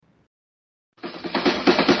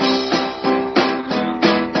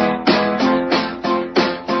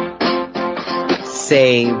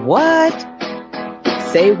Say what?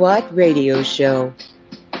 Say what radio show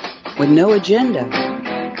with no agenda.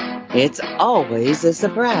 It's always a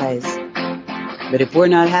surprise. But if we're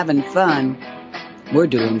not having fun, we're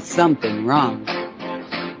doing something wrong.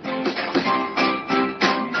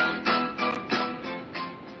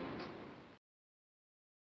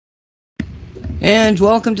 And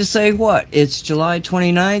welcome to Say What? It's July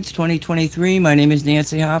 29th, 2023. My name is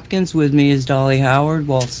Nancy Hopkins. With me is Dolly Howard,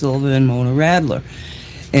 Walt Silva, and Mona Radler.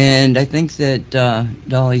 And I think that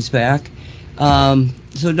Dolly's back.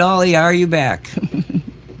 So Dolly, are you back?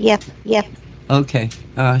 Yep. Okay,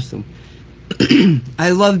 awesome. I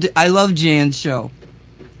love Jan's show.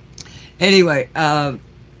 Anyway,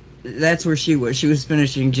 that's where she was. She was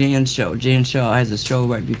finishing Jan's show. Jan's show has a show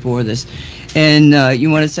right before this. And you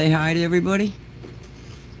want to say hi to everybody?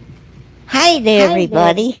 Hi there,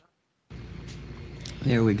 everybody.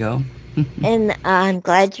 There we go. And I'm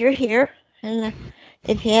glad you're here. And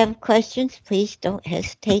if you have questions, please don't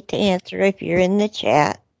hesitate to answer if you're in the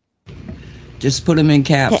chat. Just put them in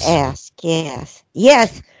caps. To ask, yes.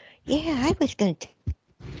 Yes. Yeah, I was going to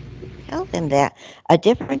tell them that a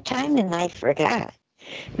different time and I forgot.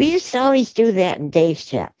 We used to always do that in Dave's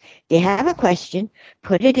chat. If you have a question,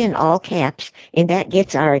 put it in all caps, and that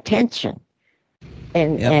gets our attention.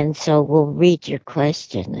 And so we'll read your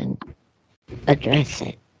question and address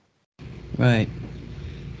it. Right.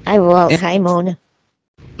 Hi, Walt. Hi, Mona.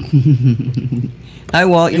 Hi,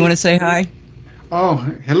 Walt. You want to say hi? Oh,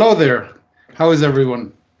 hello there. How is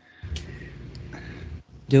everyone?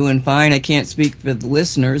 Doing fine. I can't speak for the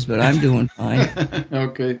listeners, but I'm doing fine.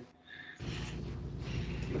 Okay.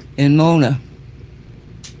 And Mona.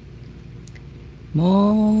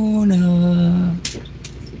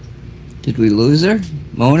 Did we lose her?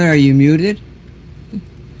 Mona, are you muted?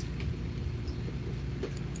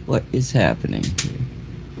 What is happening here?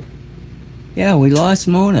 Yeah, we lost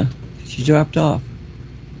Mona. She dropped off.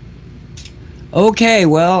 Okay,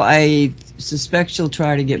 well, I suspect she'll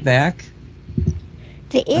try to get back.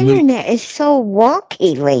 The internet is so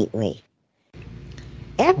wonky lately.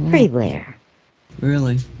 Everywhere.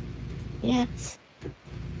 Really? Yes.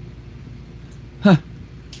 Huh.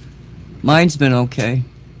 Mine's been okay.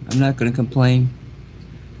 I'm not going to complain.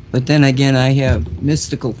 But then again, I have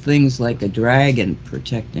mystical things like a dragon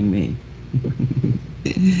protecting me.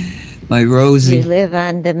 My Rosie. You live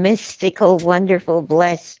on the mystical, wonderful,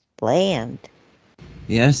 blessed land.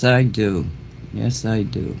 Yes, I do.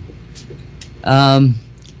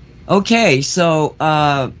 Okay,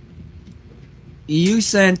 so you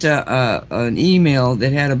sent an email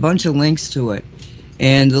that had a bunch of links to it.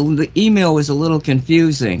 And the email was a little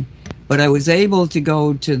confusing. But I was able to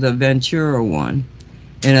go to the Ventura one.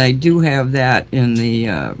 And I do have that in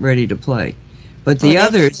the ready to play. But the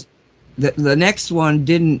others, the next one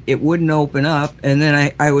wouldn't open up. And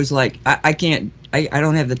then I was like, I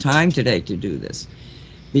don't have the time today to do this.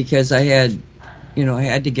 Because I had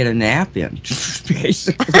to get a nap in,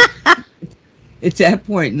 basically. At that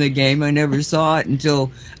point in the game, I never saw it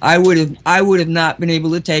until I would have not been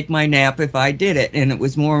able to take my nap if I did it. And it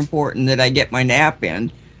was more important that I get my nap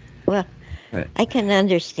in. Well, I can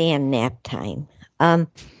understand nap time. I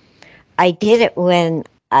did it when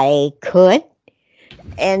I could,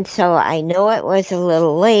 and so I know it was a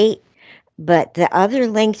little late, but the other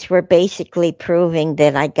links were basically proving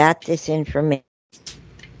that I got this information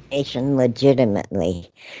legitimately.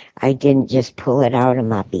 I didn't just pull it out of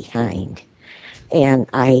my behind. And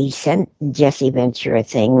I sent Jesse Ventura a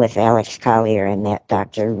thing with Alex Collier and that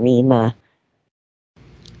Dr. Rima.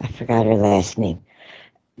 I forgot her last name.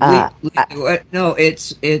 No,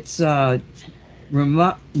 it's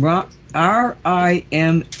Rima. Rima.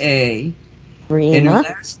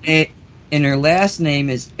 And her last name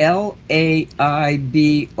is Laibow.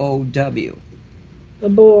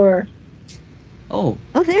 Labor. Oh,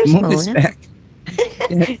 there's Mona. Back.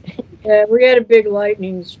 Yeah, we had a big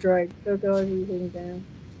lightning strike. Took everything down.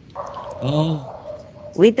 Oh.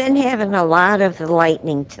 We've been having a lot of the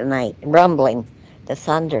lightning tonight, rumbling, the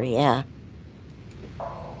thunder, yeah.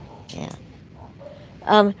 Yeah,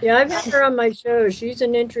 I've had her on my show. She's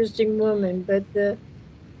an interesting woman, but the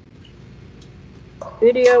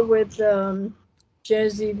video with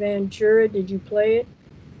Jesse Ventura, did you play it?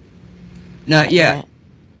 Not yet.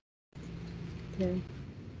 Okay.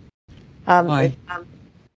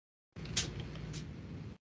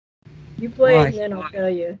 You play it, then I'll tell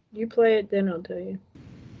you. You play it, then I'll tell you.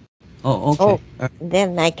 Oh, okay.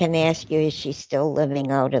 Then I can ask you, is she still living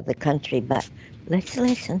out of the country? But let's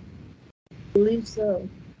listen. I believe so.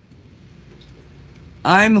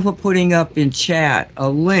 I'm putting up in chat a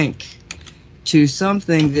link to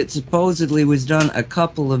something that supposedly was done a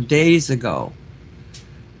couple of days ago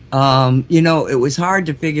It was hard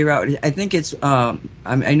to figure out. I think it's,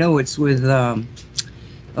 I know it's with,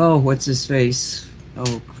 what's his face?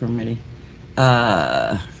 Oh, Criminy.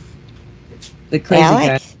 The crazy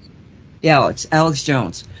Alex? guy. Yeah, Alex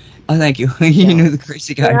Jones. Oh, thank you. You knew the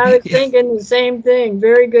crazy guy. Yeah, I was thinking the same thing.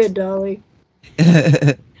 Very good, Dolly.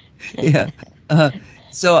 Yeah.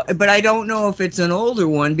 But I don't know if it's an older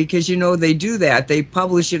one because, they do that. They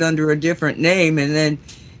publish it under a different name and then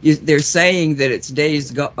they're saying that it's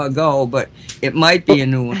days ago, but it might be a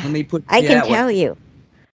new one. Let me put I can tell you.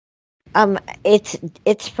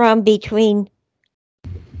 It's from between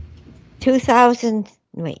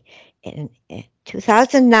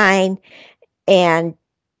 2009 and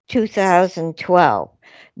 2012.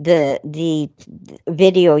 The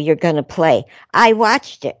video you're going to play. I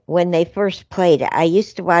watched it when they first played it. I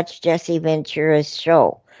used to watch Jesse Ventura's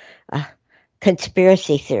show,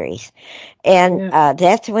 Conspiracy Theories. And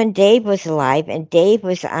that's when Dave was alive, and Dave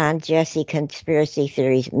was on Jesse Conspiracy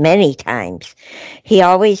Theories many times. He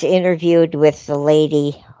always interviewed with the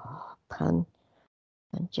lady,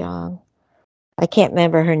 Panjang. I can't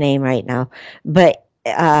remember her name right now, but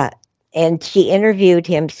and she interviewed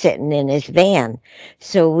him sitting in his van.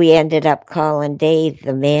 So we ended up calling Dave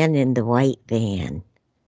the man in the white van.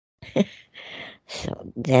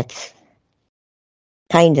 So that's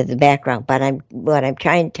kind of the background. But what I'm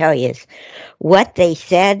trying to tell you is what they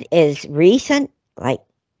said is recent, like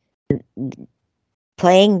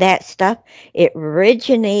playing that stuff. It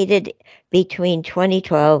originated between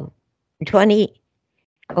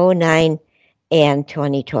 2009 and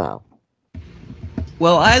 2012.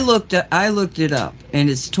 Well, I looked it up, and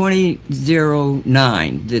it's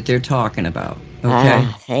 2009 that they're talking about.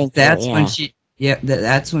 Okay, that's when she. Yeah,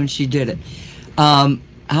 that's when she did it.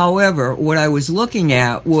 However, what I was looking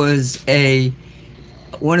at was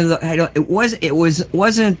one of the. It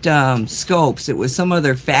wasn't Scopes. It was some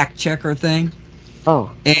other fact checker thing.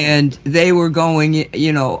 Oh. And they were going,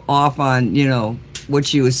 off on, what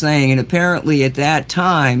she was saying, and apparently at that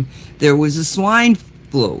time there was a swine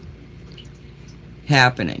flu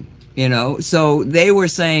happening, so they were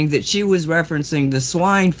saying that she was referencing the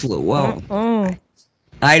swine flu. Well,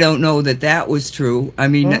 I don't know that was true. I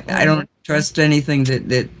mean, I don't trust anything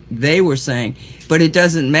that they were saying, but it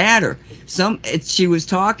doesn't matter. She was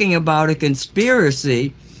talking about a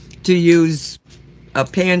conspiracy to use a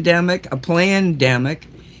plandemic,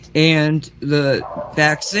 and the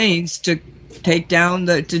vaccines to take down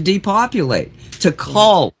to depopulate, to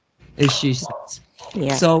cull, as she says.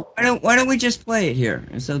 Yeah. So why don't we just play it here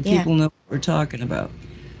so people know what we're talking about,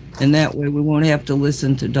 and that way we won't have to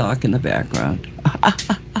listen to Doc in the background.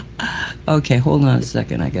 Okay, hold on a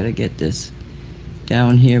second. I gotta get this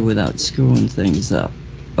down here without screwing things up.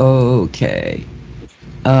 Okay.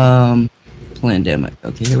 Plandemic.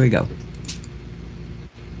 Okay, here we go.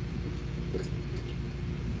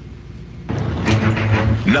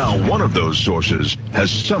 Now, one of those sources has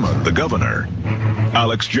summoned the governor.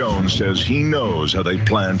 Alex Jones says he knows how they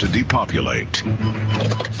plan to depopulate.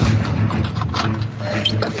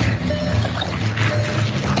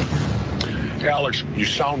 Alex, you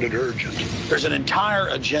sounded urgent. There's an entire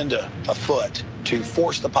agenda afoot to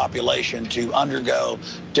force the population to undergo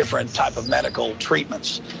different type of medical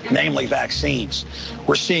treatments, namely vaccines.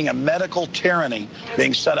 We're seeing a medical tyranny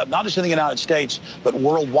being set up, not just in the United States, but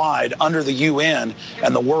worldwide under the UN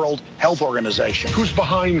and the World Health Organization. Who's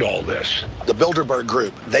behind all this? The Bilderberg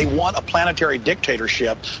Group. They want a planetary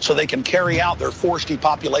dictatorship so they can carry out their forced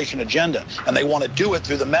depopulation agenda, and they want to do it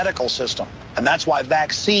through the medical system. And that's why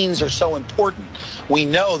vaccines are so important. We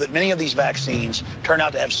know that many of these vaccines turn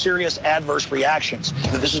out to have serious adverse reactions,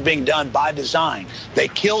 that this is being done by design. They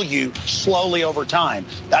kill you slowly over time.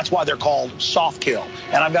 That's why they're called soft kill.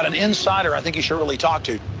 And I've got an insider I think you should really talk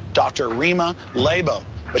to, Dr. Rima Labo.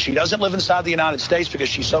 But she doesn't live inside the United States because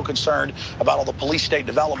she's so concerned about all the police state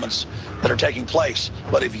developments that are taking place.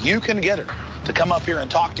 But if you can get her to come up here and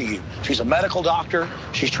talk to you, she's a medical doctor,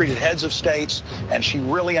 she's treated heads of states, and she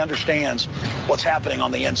really understands what's happening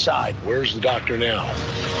on the inside. Where's the doctor now?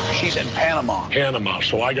 She's in Panama. Panama,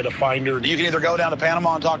 so I gotta find her. You can either go down to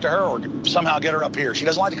Panama and talk to her or somehow get her up here. She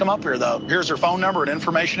doesn't like to come up here, though. Here's her phone number and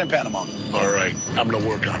information in Panama. All right, I'm gonna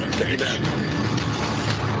work on it. Thanks.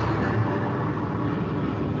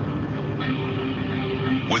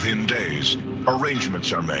 Within days,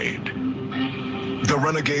 arrangements are made. The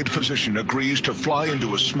renegade physician agrees to fly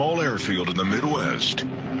into a small airfield in the Midwest,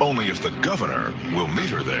 only if the governor will meet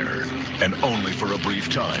her there, and only for a brief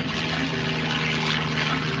time.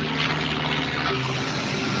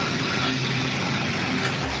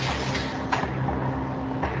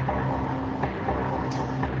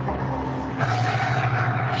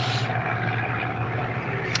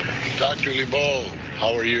 Dr. LeBeau.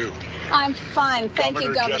 How are you? I'm fine. Thank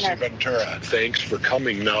you, Governor. Jesse Ventura. Thanks for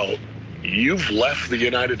coming. Now, you've left the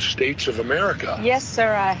United States of America. Yes,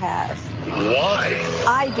 sir, I have. Why?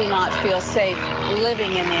 I do not feel safe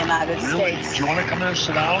living in the United States. Do you want to come in and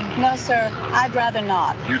sit down? No, sir. I'd rather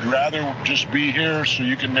not. You'd rather just be here so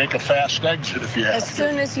you can make a fast exit if you have As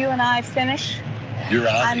soon as you and I finish, You're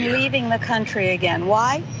out I'm here. leaving the country again.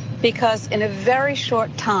 Why? Because in a very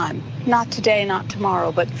short time, not today, not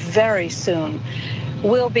tomorrow, but very soon,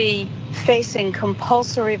 we'll be facing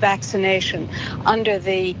compulsory vaccination under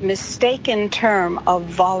the mistaken term of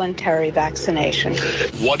voluntary vaccination.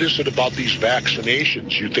 What is it about these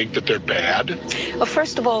vaccinations? You think that they're bad? Well,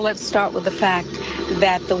 first of all, let's start with the fact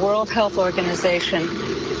that the World Health Organization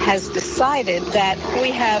has decided that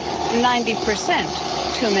we have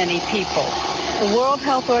 90% too many people. The World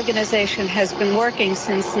Health Organization has been working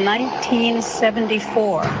since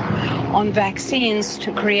 1974 on vaccines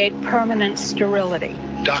to create permanent sterility.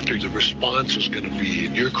 Doctor, the response is going to be,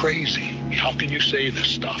 you're crazy. How can you say this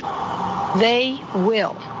stuff? They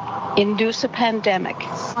will induce a pandemic.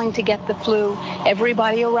 Going to get the flu.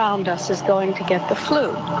 Everybody around us is going to get the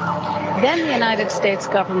flu. Then the United States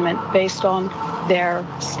government, based on their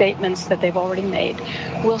statements that they've already made,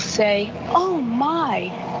 will say, oh my,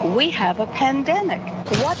 we have a pandemic.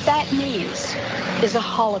 What that means is a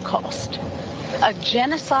Holocaust, a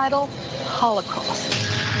genocidal Holocaust.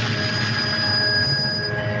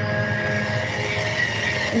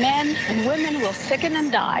 Men and women will sicken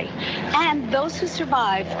and die, and those who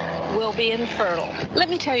survive will be infertile. Let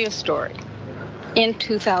me tell you a story. In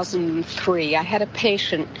 2003, I had a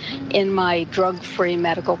patient in my drug-free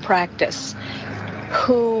medical practice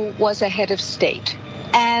who was a head of state.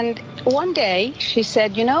 And one day she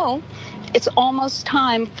said, you know, it's almost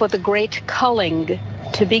time for the great culling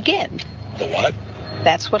to begin. The what?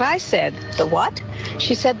 That's what I said. The what?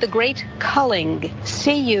 She said the great culling,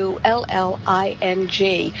 C-U-L-L-I-N-G,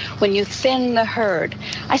 when you thin the herd.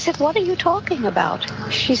 I said, what are you talking about?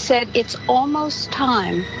 She said, it's almost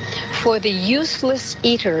time for the useless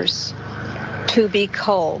eaters to be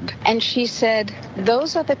culled. And she said,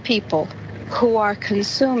 those are the people who are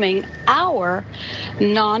consuming our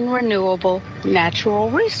non-renewable natural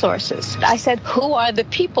resources. I said, who are the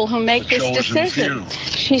people who make this decision?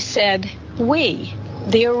 She said, we,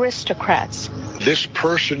 the aristocrats. This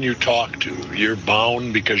person you talk to, you're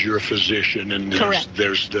bound because you're a physician and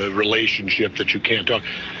there's the relationship that you can't talk.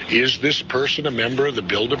 Is this person a member of the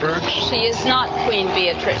Bilderbergs? She is not Queen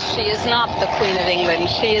Beatrice. She is not the Queen of England.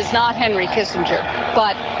 She is not Henry Kissinger.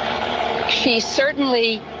 But she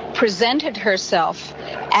certainly presented herself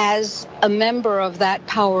as a member of that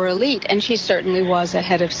power elite, and she certainly was a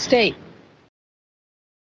head of state.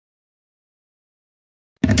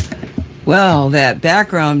 Well, that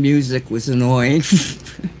background music was annoying,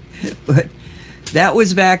 but that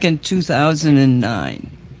was back in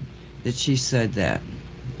 2009 that she said that.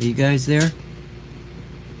 Are you guys there?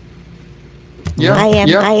 Yeah, I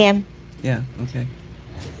am. Yeah, okay.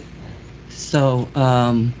 So,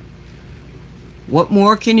 what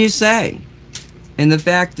more can you say? And the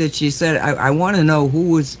fact that she said, I want to know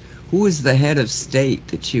who was the head of state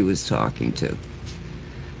that she was talking to.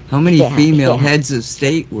 How many female heads of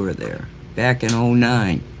state were there back in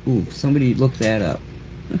 2009? Ooh, somebody look that up.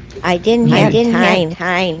 I didn't have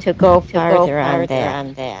time to go farther on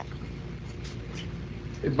that.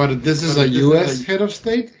 But this is a U.S. head of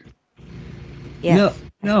state? Yes.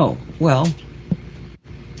 No. Well,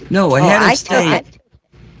 no, a head of state.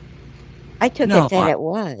 I took it that it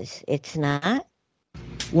was. It's not?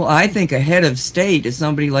 Well, I think a head of state is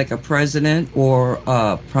somebody like a president or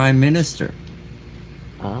a prime minister.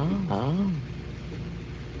 Oh.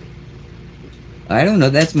 I don't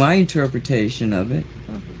know. That's my interpretation of it.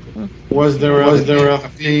 Was there a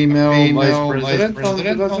female vice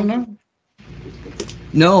president?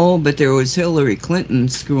 No, but there was Hillary Clinton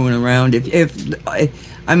screwing around. If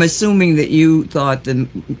I'm assuming that you thought that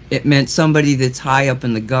it meant somebody that's high up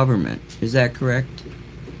in the government. Is that correct?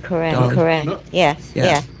 Correct. No. Yes.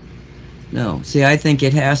 No. See, I think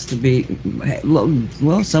it has to be.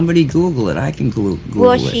 Well, somebody Google it. I can Google it.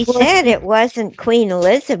 Well, she said it wasn't Queen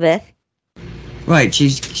Elizabeth. Right.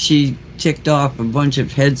 She ticked off a bunch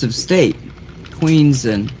of heads of state, queens,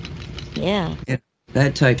 and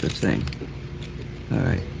that type of thing. All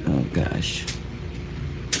right. Oh gosh.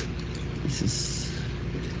 This is.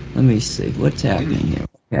 Let me see what's happening here.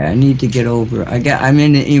 Okay, I need to get over. I'm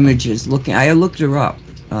in the images looking. I looked her up.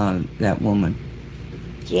 That woman.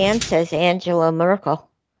 Jan says Angela Merkel.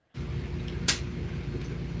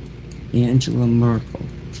 Angela Merkel.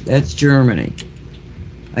 That's Germany.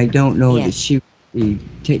 I don't know that she was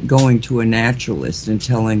going to a naturalist and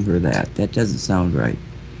telling her that. That doesn't sound right.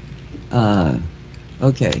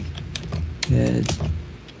 Okay.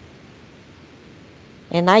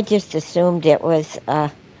 And I just assumed it was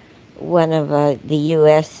one of the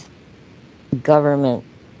U.S. government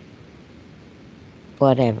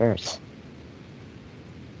whatevers.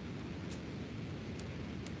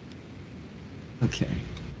 Okay.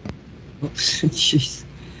 Oops, jeez.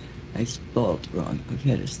 I spelled wrong. I've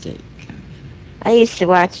had a steak. I used to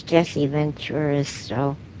watch Jesse Ventura's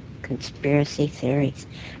show, Conspiracy Theories.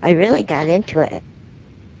 I really got into it.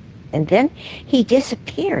 And then he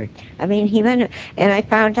disappeared. I mean, he went, and I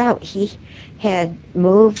found out he had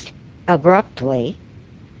moved abruptly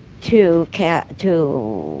to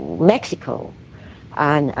Mexico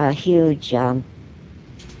on a huge,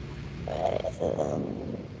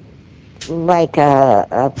 like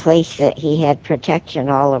a place that he had protection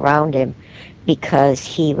all around him because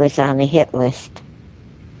he was on a hit list.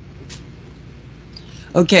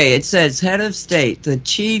 Okay, it says head of state, the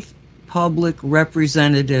chief public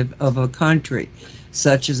representative of a country,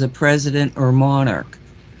 such as a president or monarch,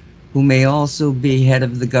 who may also be head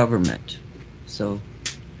of the government. So,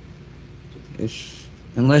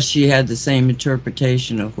 unless she had the same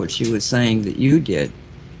interpretation of what she was saying that you did,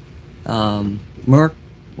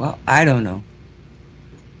 well, I don't know,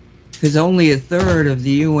 because only a third of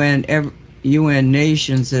the UN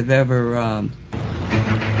nations have ever.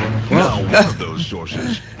 Now, one of those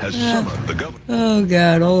sources has summoned the government. Oh,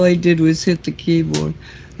 God, all I did was hit the keyboard.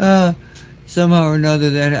 Somehow or another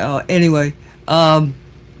that... anyway,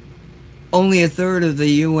 only a third of the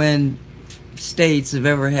UN states have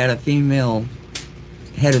ever had a female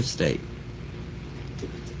head of state.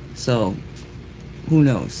 So, who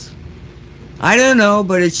knows? I don't know,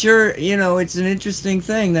 but it's sure, it's an interesting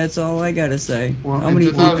thing. That's all I got to say. Well, how many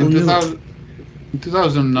people knew? In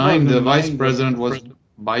 2009, the vice president was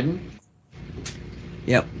Biden?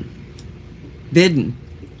 Yep. Biden.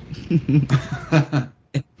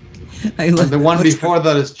 The one before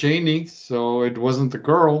that is Cheney, so it wasn't the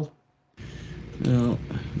girl. No.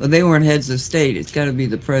 Well, they weren't heads of state. It's got to be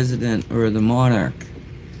the president or the monarch.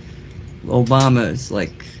 Obama is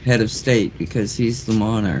like head of state because he's the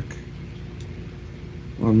monarch.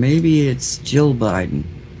 Or maybe it's Jill Biden.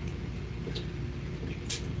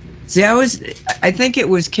 See, I think it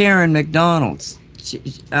was Karen McDonald's.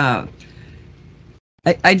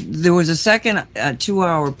 There was a second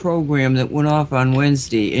 2-hour program that went off on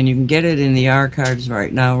Wednesday, and you can get it in the archives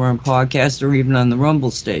right now or on podcast or even on the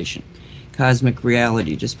Rumble station. Cosmic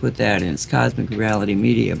Reality, just put that in. It's Cosmic Reality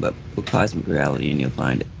Media, but put Cosmic Reality and you'll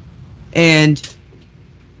find it. And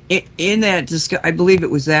in that I believe it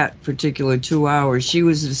was that particular 2 hours, she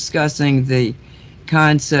was discussing the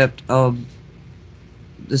concept of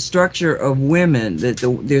the structure of women, that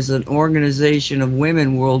there's an organization of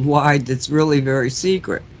women worldwide that's really very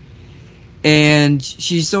secret. And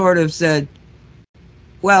she sort of said,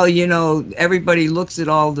 well, everybody looks at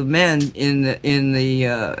all the men in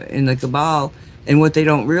the cabal, and what they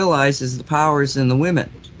don't realize is the power's in the women.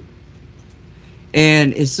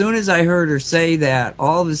 And as soon as I heard her say that,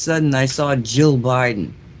 all of a sudden I saw Jill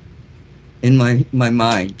Biden in my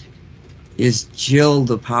mind. Is Jill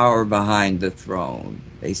the power behind the throne?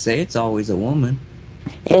 They say it's always a woman.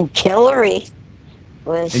 And Hillary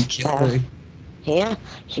was... And Hillary. Yeah,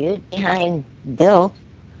 she was behind Bill.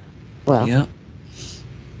 Well, yeah.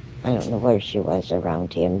 I don't know where she was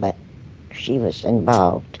around him, but she was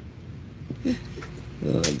involved.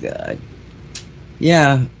 Oh, God.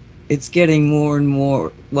 Yeah. It's getting more and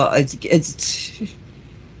more. Well, it's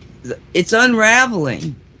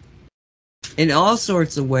unraveling in all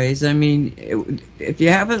sorts of ways. I mean, if you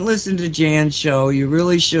haven't listened to Jan's show, you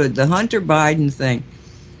really should. The Hunter Biden thing.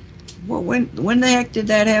 Well, when the heck did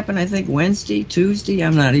that happen? I think Wednesday, Tuesday.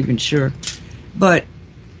 I'm not even sure. But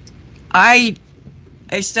I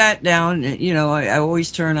sat down. I always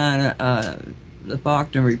turn on the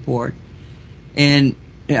Faulkner Report and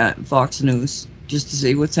Fox News, just to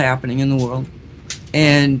see what's happening in the world.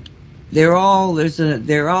 And they're all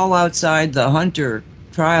outside the Hunter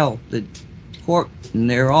trial, the court, and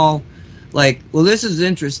they're all like, well, this is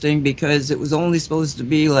interesting because it was only supposed to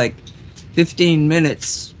be like 15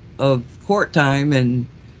 minutes of court time, and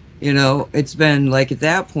it's been like, at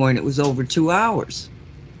that point it was over 2 hours.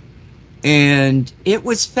 And it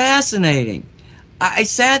was fascinating. I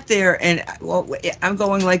sat there and, I'm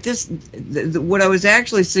going like this. What I was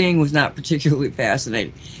actually seeing was not particularly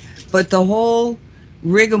fascinating. But the whole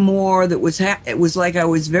rigmarole that was it was like I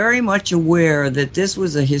was very much aware that this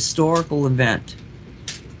was a historical event.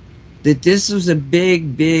 That this was a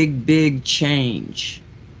big, big, big change.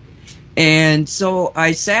 And so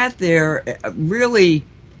I sat there really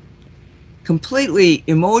completely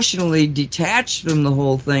emotionally detached from the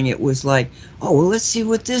whole thing. It was like, oh, well, let's see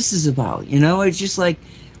what this is about. It's just like,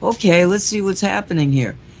 okay, let's see what's happening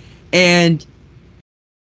here. And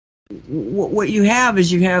what you have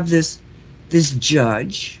is this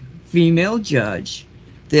judge, female judge,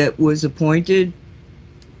 that was appointed.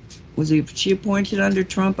 She appointed under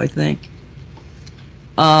Trump, I think.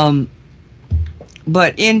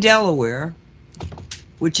 But in Delaware,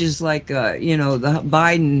 which is like, the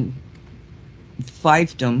Biden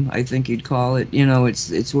fiefdom, I think you'd call it.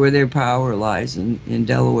 It's where their power lies in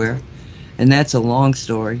Delaware. And that's a long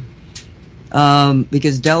story.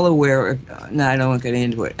 Because Delaware, no, I don't want to get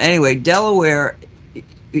into it. Anyway, Delaware,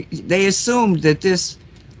 they assumed that this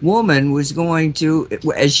woman was going to,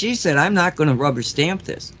 as she said, I'm not going to rubber stamp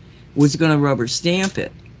this, was going to rubber stamp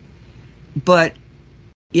it. But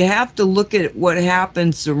you have to look at what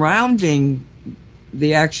happened surrounding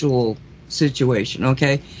the actual situation,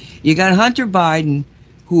 okay? You got Hunter Biden,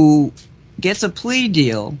 who gets a plea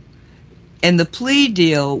deal, and the plea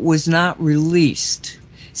deal was not released.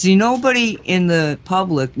 See, nobody in the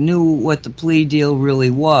public knew what the plea deal really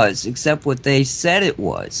was, except what they said it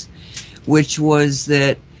was, which was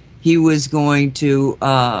that he was going to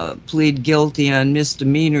plead guilty on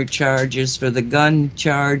misdemeanor charges for the gun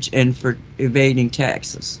charge and for evading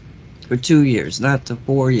taxes for 2 years, not the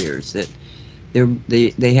 4 years that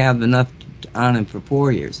they have enough on him for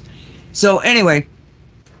 4 years. So anyway,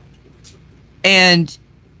 and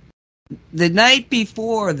the night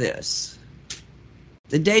before this,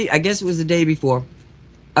 I guess it was the day before,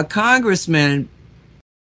 a congressman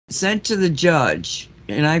sent to the judge,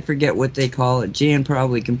 and I forget what they call it. Jan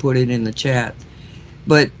probably can put it in the chat,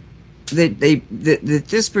 but that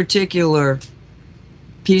this particular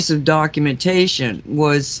piece of documentation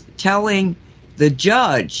was telling the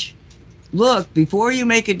judge, look, before you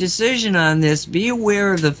make a decision on this, be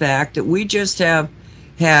aware of the fact that we just have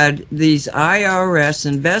had these IRS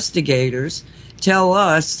investigators tell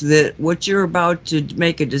us that what you're about to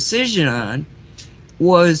make a decision on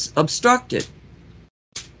was obstructed.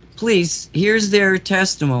 Please, here's their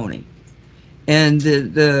testimony. And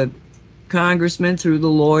the congressman, through the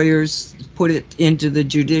lawyers, put it into the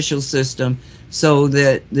judicial system so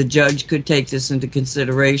that the judge could take this into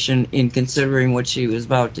consideration in considering what she was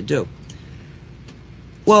about to do.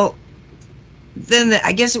 Well, then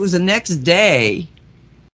I guess it was the next day,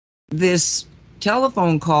 this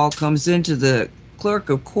telephone call comes into the clerk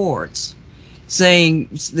of courts saying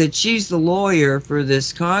that she's the lawyer for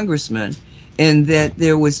this congressman and that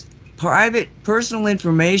there was private personal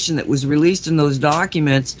information that was released in those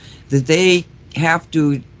documents that they have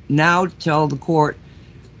to now tell the court,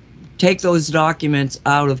 take those documents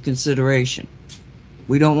out of consideration.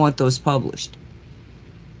 We don't want those published.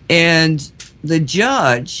 And the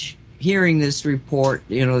judge, hearing this report,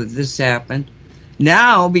 that this happened,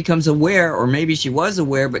 now becomes aware, or maybe she was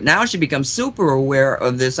aware, but now she becomes super aware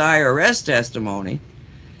of this IRS testimony,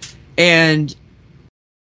 and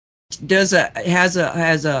has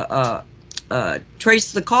a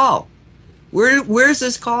trace the call. Where's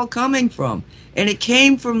this call coming from? And it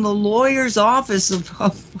came from the lawyer's office of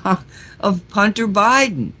Hunter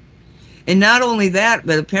Biden. And not only that,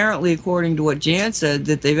 but apparently, according to what Jan said,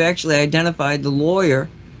 that they've actually identified the lawyer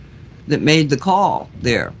that made the call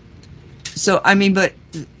there. So, I mean, but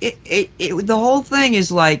the whole thing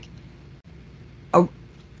is like,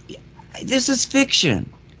 this is fiction.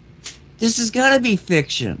 This has got to be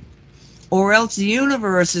fiction. Or else the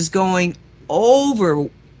universe is going over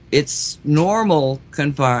its normal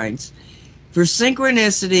confines for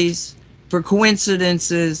synchronicities, for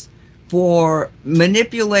coincidences, for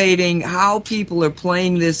manipulating how people are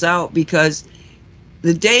playing this out, because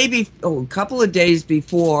a couple of days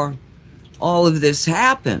before all of this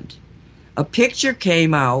happened, a picture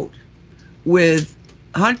came out with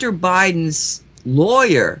Hunter Biden's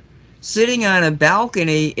lawyer sitting on a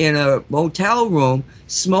balcony in a motel room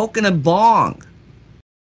smoking a bong.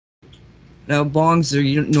 Now, bongs are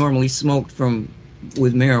normally smoked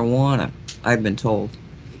with marijuana, I've been told.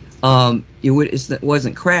 It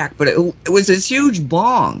wasn't crack, but it was this huge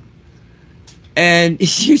bong. And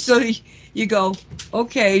so you go,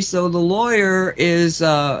 okay, so the lawyer is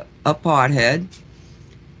a pothead.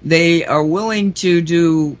 They are willing to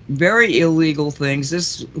do very illegal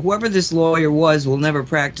things. Whoever this lawyer was will never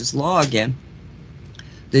practice law again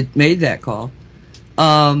that made that call.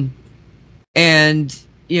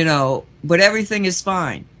 But everything is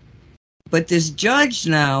fine. But this judge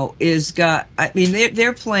now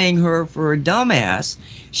they're playing her for a dumbass.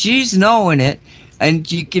 She's knowing it,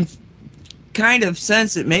 and you can kind of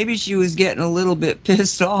sensed that maybe she was getting a little bit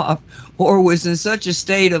pissed off, or was in such a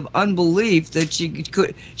state of unbelief that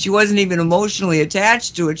she wasn't even emotionally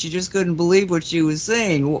attached to it. She just couldn't believe what she was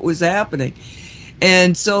saying, what was happening.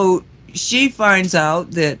 And so she finds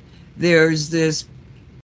out that there's this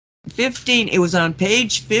 15, it was on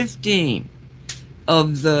page 15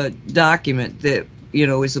 of the document that,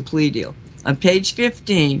 is a plea deal. On page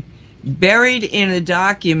 15, buried in a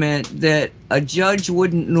document that a judge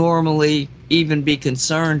wouldn't normally even be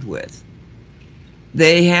concerned with,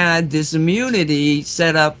 they had this immunity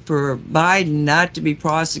set up for Biden not to be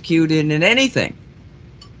prosecuted in anything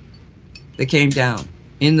that came down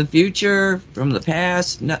in the future, from the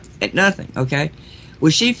past, nothing, okay?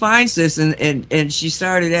 Well, she finds this, and she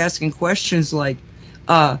started asking questions like,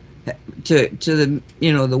 to the,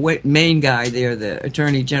 the main guy there, the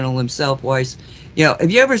Attorney General himself, Weiss,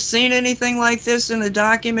 have you ever seen anything like this in a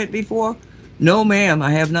document before? No, ma'am,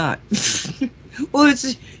 I have not. Well,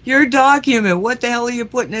 it's your document. What the hell are you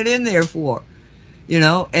putting it in there for?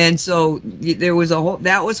 And so there was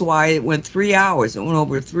that was why it went 3 hours. It went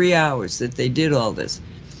over 3 hours that they did all this.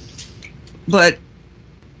 But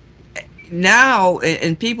now,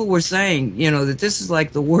 and people were saying, that this is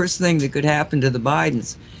like the worst thing that could happen to the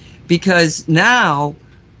Bidens, because now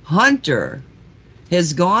Hunter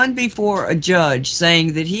has gone before a judge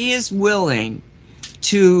saying that he is willing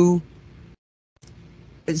to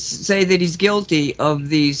say that he's guilty of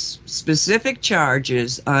these specific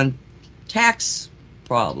charges on tax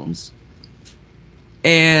problems.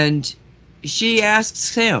 And she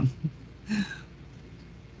asks him,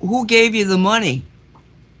 who gave you the money?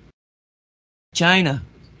 China.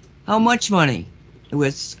 How much money? It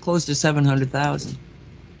was close to 700,000,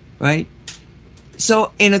 right?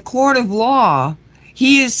 So in a court of law,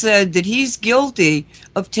 he has said that he's guilty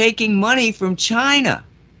of taking money from China,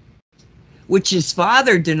 which his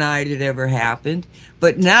father denied it ever happened,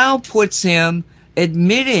 but now puts him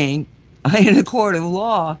admitting in a court of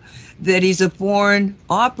law that he's a foreign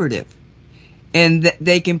operative, and that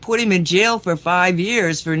they can put him in jail for 5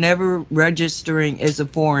 years for never registering as a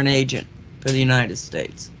foreign agent for the United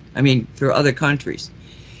States. I mean, for other countries.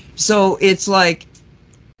 So it's like,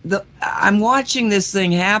 I'm watching this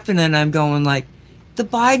thing happen, and I'm going like, the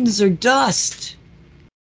Bidens are dust.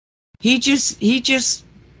 He just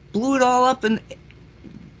blew it all up, and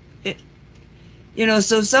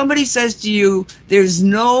so somebody says to you, there's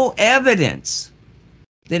no evidence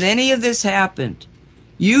that any of this happened.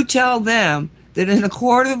 You tell them that in a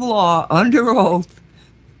court of law, under oath,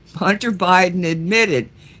 Hunter Biden admitted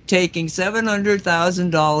taking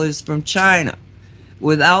 $700,000 from China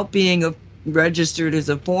without being registered as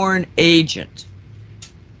a foreign agent.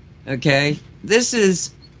 Okay?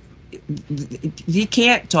 He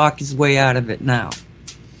can't talk his way out of it now.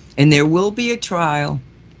 And there will be a trial,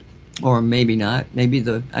 or maybe not. I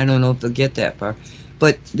don't know if they'll get that far.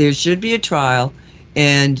 But there should be a trial,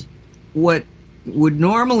 and what would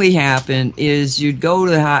normally happen is you'd go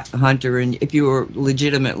to Hunter, and if you were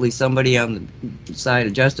legitimately somebody on the side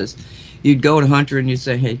of justice, you'd go to Hunter and you'd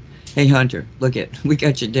say, hey Hunter, we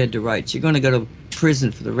got you dead to rights. You're going to go to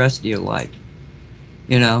prison for the rest of your life,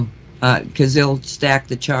 because they'll stack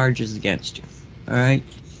the charges against you. All right?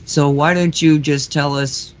 So why don't you just tell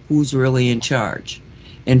us who's really in charge?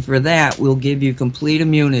 And for that, we'll give you complete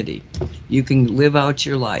immunity. You can live out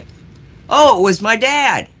your life. Oh, it was my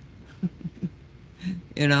dad.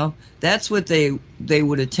 That's what they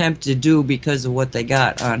would attempt to do because of what they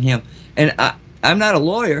got on him. And I'm not a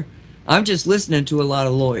lawyer. I'm just listening to a lot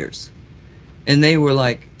of lawyers. And they were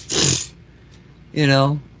like,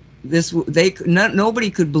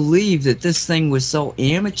 nobody could believe that this thing was so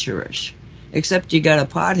amateurish, except you got a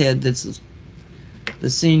pothead that's the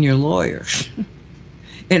senior lawyer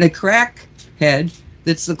and a crackhead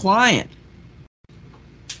that's the client.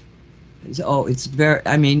 It's very,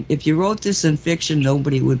 if you wrote this in fiction,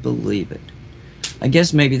 nobody would believe it. I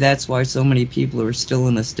guess maybe that's why so many people are still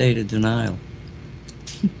in a state of denial.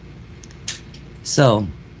 So,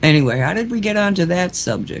 anyway, how did we get onto that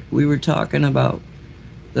subject? We were talking about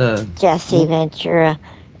the Jesse Ventura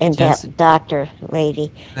and that doctor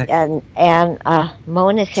lady. Right. And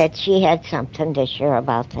Mona said she had something to share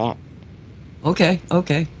about that.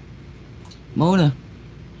 Okay. Mona.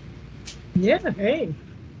 Yeah, hey.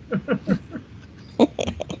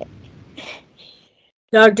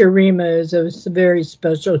 Dr. Rima is a very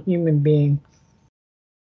special human being.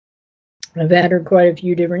 I've had her quite a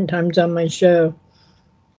few different times on my show.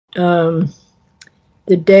 The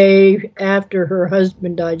day after her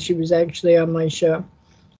husband died, she was actually on my show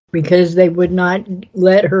because they would not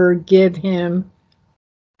let her give him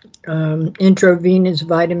intravenous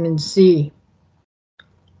vitamin C.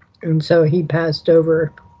 And so he passed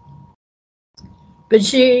over. But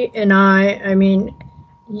she and I mean,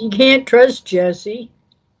 you can't trust Jesse,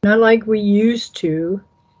 not like we used to,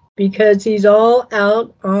 because he's all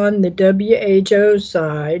out on the WHO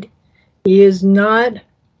side. He is not,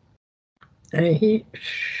 him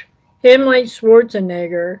like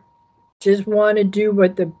Schwarzenegger, just want to do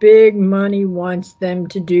what the big money wants them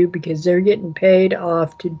to do because they're getting paid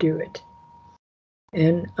off to do it.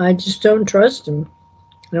 And I just don't trust him.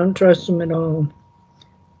 I don't trust him at all.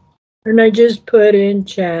 And I just put in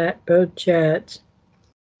chat, both chats,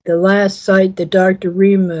 the last site that Dr.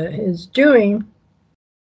 Rima is doing.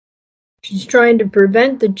 She's trying to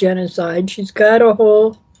prevent the genocide. She's got a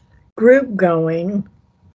whole group going,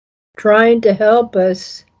 trying to help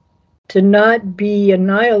us to not be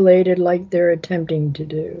annihilated like they're attempting to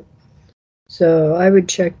do. So I would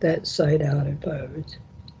check that site out if I was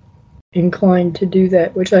inclined to do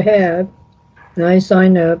that, which I have. And I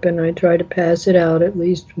sign up and I try to pass it out at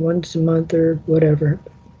least once a month or whatever.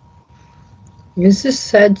 It's a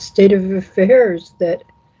sad state of affairs that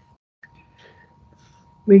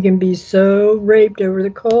we can be so raped over the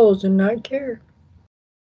coals and not care.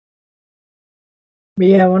 But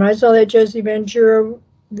yeah, when I saw that Jesse Ventura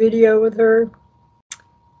video with her,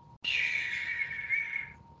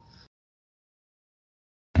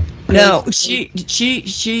 now she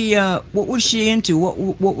what was she into? What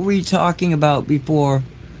were we talking about before?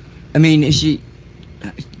 I mean, is she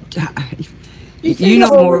you know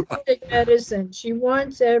more about medicine. She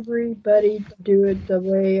wants everybody to do it the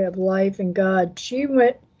way of life and God.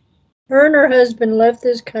 Her and her husband left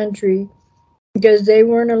this country because they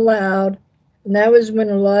weren't allowed, and that was when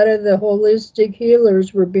a lot of the holistic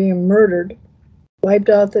healers were being murdered, wiped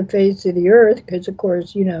off the face of the earth, because of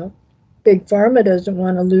course, Big Pharma doesn't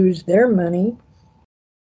want to lose their money.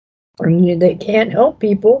 I mean, they can't help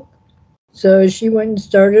people. So she went and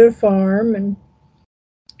started a farm and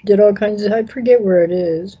did all kinds of, I forget where it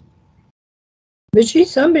is. But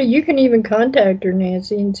she's somebody, you can even contact her,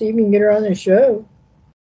 Nancy, and see if you can get her on the show.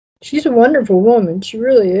 She's a wonderful woman. She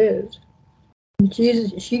really is.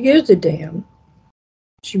 She gives a damn.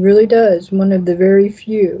 She really does. One of the very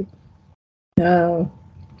few. Now,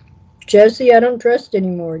 Jesse, I don't trust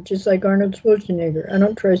anymore, just like Arnold Schwarzenegger. I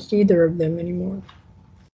don't trust either of them anymore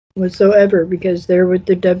whatsoever because they're with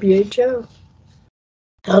the WHO.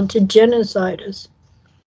 Out to genocide us.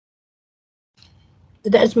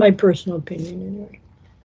 But that's my personal opinion anyway.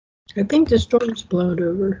 I think the storm's blown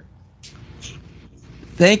over.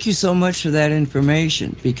 Thank you so much for that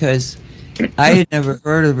information because I had never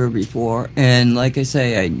heard of her before, and like I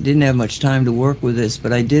say, I didn't have much time to work with this,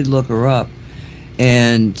 but I did look her up,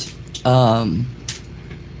 and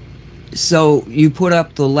so you put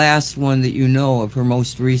up the last one that you know of, her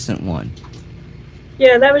most recent one.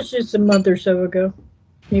 Yeah, that was just a month or so ago,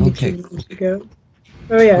 maybe 2 months ago.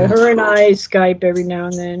 Oh yeah, her and I Skype every now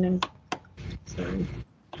and then, and so.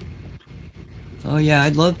 Oh yeah,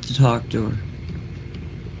 I'd love to talk to her.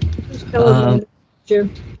 Just tell her to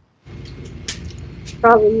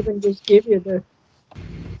probably even just give you the.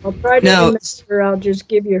 I'll try to email her. I'll just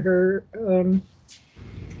give you her.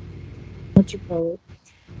 What you call it?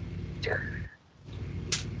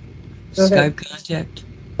 Skype contact.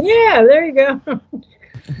 Yeah, there you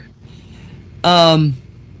go.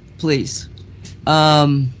 Please.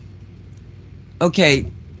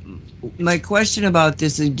 Okay. My question about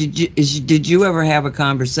this is: did you ever have a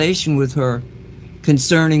conversation with her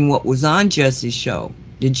concerning what was on Jesse's show?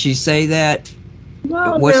 Did she say that?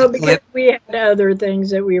 Well, no, because we had other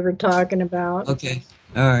things that we were talking about. Okay.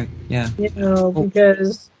 All right. Yeah.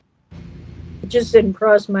 Because it just didn't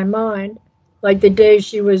cross my mind. Like the day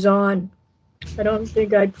she was on, I don't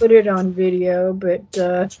think I put it on video, but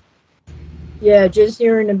yeah, just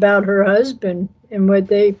hearing about her husband and what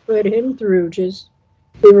they put him through,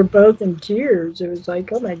 they were both in tears. It was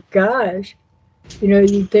like, oh my gosh.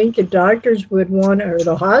 You'd think the doctors would want, or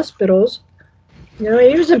the hospitals. He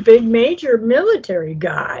was a big major military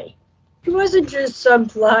guy. He wasn't just some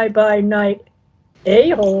fly-by-night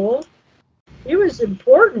a-hole. He was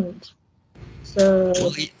important. So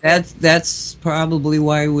that's probably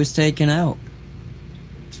why he was taken out.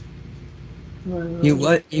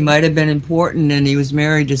 He might have been important, and he was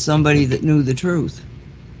married to somebody that knew the truth.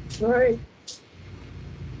 Right.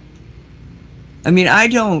 I mean, I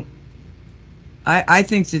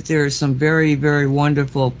think that there are some very, very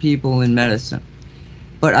wonderful people in medicine.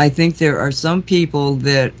 But I think there are some people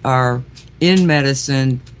that are in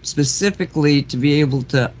medicine specifically to be able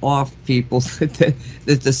to off people that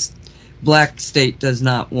the black state does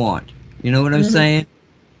not want. You know what I'm saying?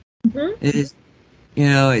 Mm-hmm. It is,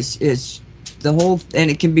 it's the whole,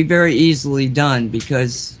 and it can be very easily done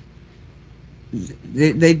because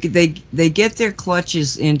they get their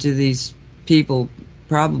clutches into these people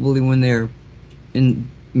probably when they're in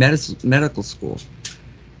medical school.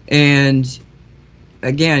 And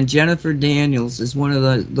again, Jennifer Daniels is one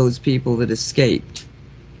of those people that escaped.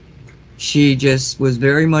 She just was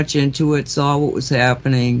very much into it, saw what was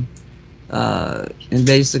happening, and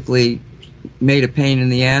basically made a pain in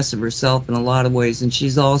the ass of herself in a lot of ways. And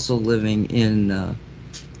she's also living in,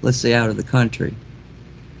 let's say, out of the country.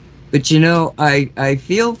 But you know, I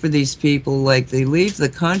feel for these people, like they leave the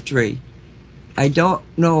country. I don't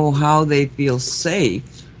know how they feel safe,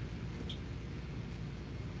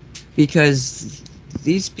 because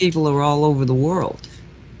these people are all over the world.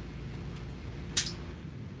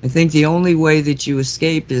 I think the only way that you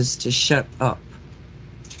escape is to shut up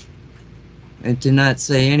and to not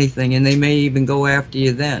say anything, and they may even go after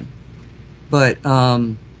you then. But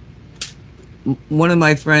one of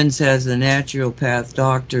my friends has a naturopath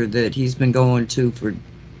doctor that he's been going to for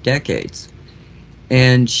decades,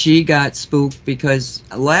 and she got spooked because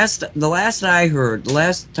the last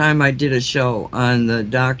time I did a show on the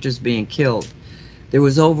doctors being killed, there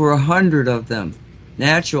was over 100 of them,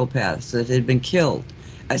 naturopaths, that had been killed,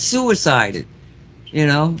 suicided. You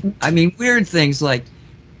know, I mean, weird things like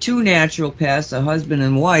 2 naturopaths, a husband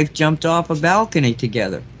and wife, jumped off a balcony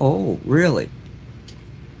together. Oh, really?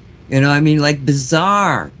 You know, I mean, like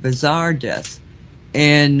bizarre deaths.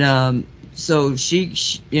 And so she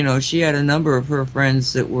had a number of her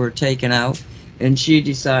friends that were taken out, and she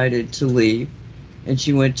decided to leave. And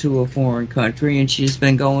she went to a foreign country, and she's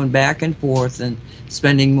been going back and forth and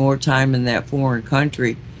spending more time in that foreign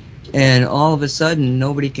country. And all of a sudden,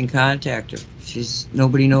 nobody can contact her.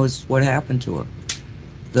 Nobody knows what happened to her.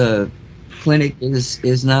 The clinic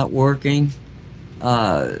is not working.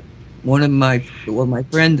 My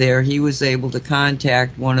friend there, he was able to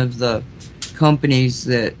contact one of the companies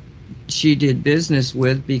that she did business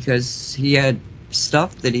with because he had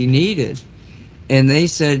stuff that he needed. And they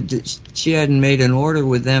said that she hadn't made an order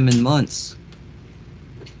with them in months.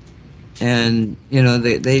 And, you know,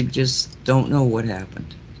 they just don't know what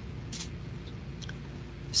happened.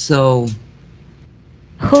 So.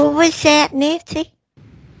 Who was that, Nancy?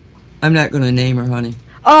 I'm not going to name her, honey.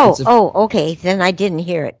 Okay. Then I didn't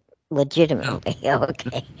hear it legitimately. No.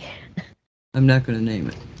 Okay. I'm not going to name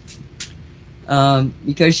it.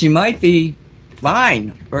 Because she might be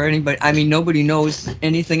fine for anybody. I mean, nobody knows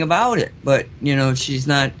anything about it. But, you know, she's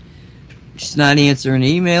not answering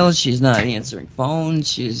emails. She's not answering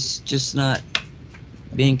phones. She's just not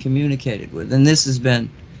being communicated with. And this has been,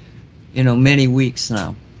 you know, many weeks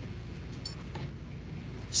now.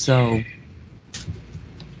 So,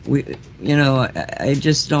 I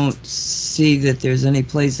just don't see that there's any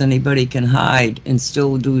place anybody can hide and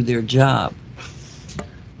still do their job.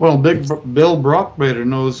 Well, Bill Brockbader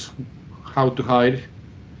knows how to hide.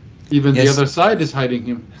 Even the other side is hiding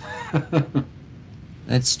him.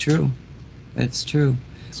 That's true.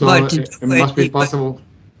 So but it must be possible.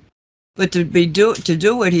 But to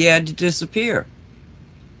do it, he had to disappear.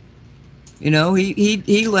 You know,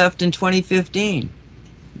 he left in 2015.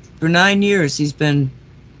 For 9 years, he's been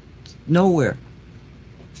nowhere.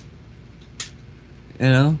 You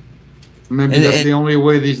know? Maybe that's the only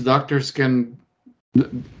way these doctors can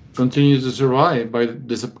continue to survive, by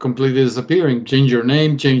completely disappearing. Change your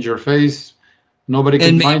name, change your face. Nobody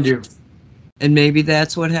can find you. And maybe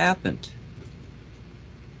that's what happened.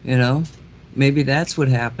 You know? Maybe that's what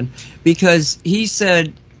happened. Because he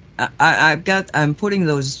said, I'm putting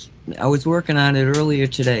those, I was working on it earlier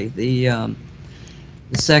today. The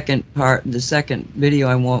second video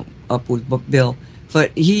I won't up with Bill,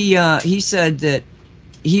 but he said that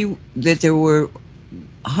there were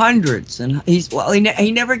hundreds, and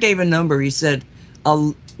he never gave a number. He said,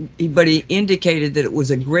 but he indicated that it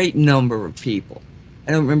was a great number of people.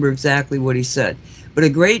 I don't remember exactly what he said, but a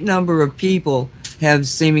great number of people have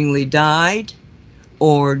seemingly died,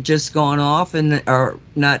 or just gone off and are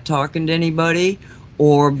not talking to anybody,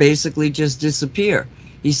 or basically just disappear.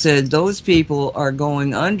 He said those people are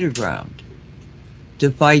going underground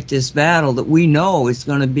to fight this battle that we know is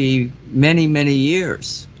going to be many, many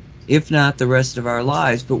years, if not the rest of our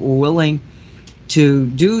lives, but we're willing to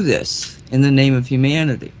do this in the name of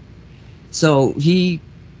humanity. So he,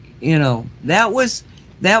 you know, that was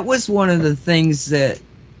one of the things that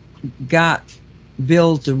got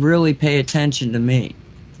Bill to really pay attention to me.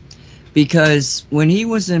 Because when he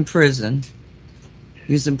was in prison,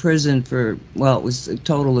 he was in prison for, well, it was a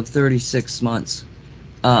total of 36 months,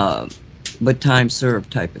 but time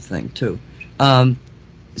served type of thing, too.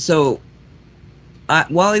 So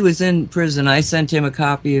while he was in prison, I sent him a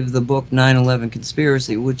copy of the book 9/11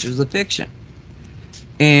 Conspiracy, which was a fiction.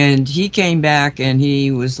 And he came back and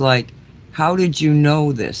he was like, how did you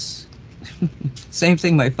know this? Same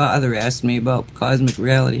thing my father asked me about cosmic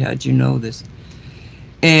reality. How'd you know this?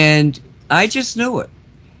 And I just knew it.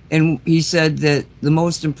 And he said that the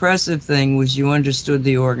most impressive thing was you understood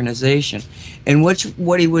the organization. And what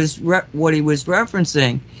he was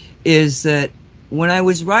referencing is that when I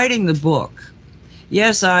was writing the book,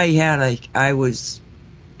 yes, I was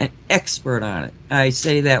an expert on it. I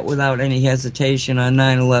say that without any hesitation on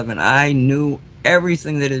 9/11. I knew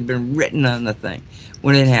everything that had been written on the thing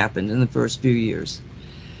when it happened in the first few years.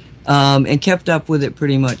 And kept up with it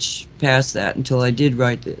pretty much past that until I did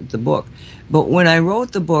write the book. But when I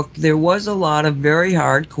wrote the book, there was a lot of very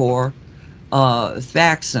hardcore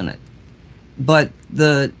facts in it. But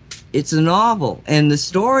it's a novel, and the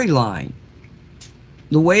storyline,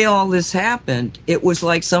 the way all this happened, it was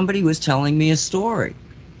like somebody was telling me a story.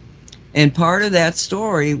 And part of that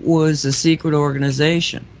story was a secret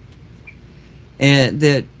organization. And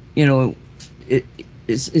that, it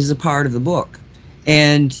is a part of the book.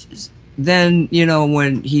 And then,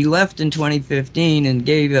 when he left in 2015 and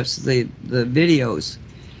gave us the videos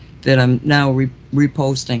that I'm now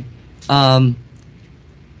reposting,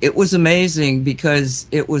 it was amazing because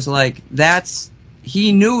it was like,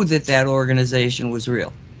 he knew that organization was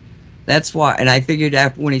real. That's why, and I figured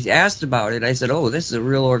when he asked about it, I said, oh, this is a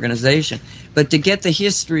real organization. But to get the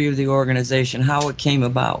history of the organization, how it came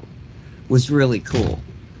about, was really cool.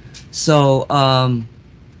 So,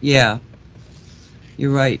 yeah.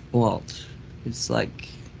 You're right, Walt. It's like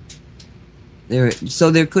there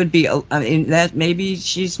could be. That maybe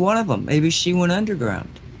she's one of them. Maybe she went underground.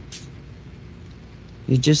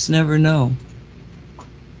 You just never know.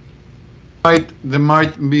 There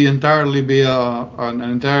might be entirely be an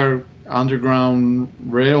entire underground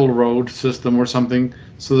railroad system or something,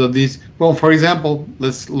 so that these. Well, for example,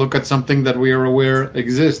 let's look at something that we are aware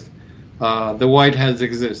exists. The Whiteheads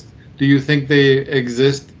exist. Do you think they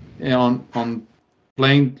exist on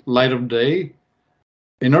plain light of day?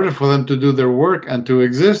 In order for them to do their work and to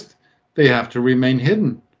exist, they have to remain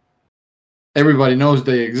hidden. Everybody knows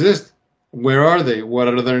they exist. Where are they? What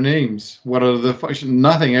are their names? What are the functions?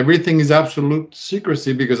 Nothing. Everything is absolute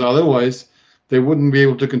secrecy, because otherwise they wouldn't be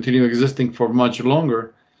able to continue existing for much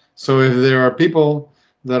longer. So if there are people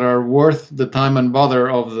that are worth the time and bother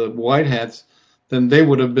of the Whiteheads, then they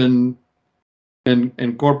would have been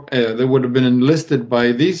they would have been enlisted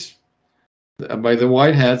by the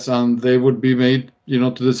Whiteheads, and they would be made,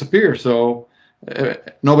 to disappear. So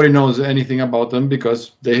nobody knows anything about them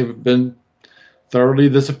because they have been thoroughly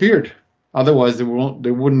disappeared. Otherwise, they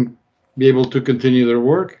wouldn't be able to continue their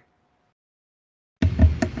work.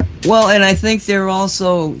 Well, and I think they're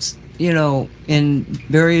also, in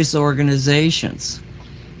various organizations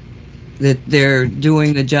that they're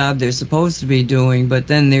doing the job they're supposed to be doing, but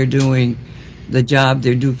then they're doing the job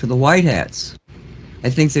they're due for the White Hats. I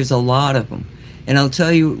think there's a lot of them. And I'll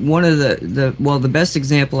tell you, one of the best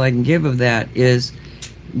example I can give of that is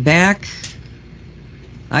back,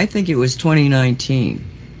 I think it was 2019,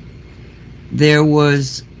 there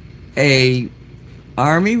was a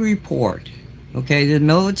Army report, okay, the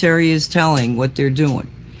military is telling what they're doing.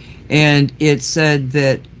 And it said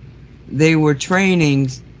that they were training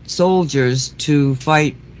soldiers to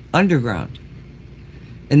fight underground.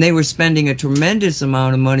 And they were spending a tremendous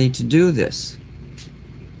amount of money to do this.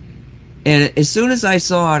 And as soon as I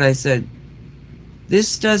saw it, I said,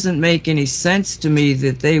 this doesn't make any sense to me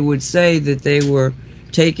that they would say that they were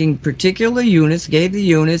taking particular units, gave the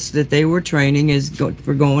units that they were training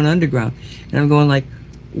for going underground. And I'm going like,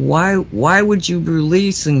 why would you be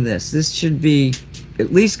releasing this? This should be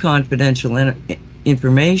at least confidential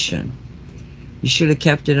information. You should have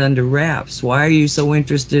kept it under wraps. Why are you so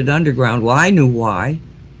interested in underground? Well, I knew why.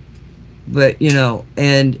 But,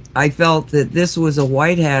 and I felt that this was a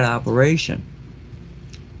white hat operation.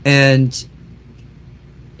 And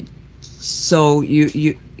so when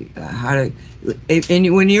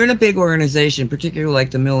you're in a big organization, particularly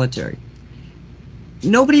like the military,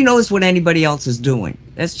 nobody knows what anybody else is doing.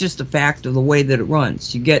 That's just a fact of the way that it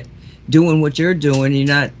runs. You get doing what you're doing, you're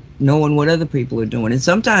not knowing what other people are doing. And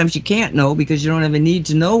sometimes you can't know because you don't have a need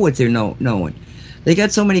to know what they're knowing. They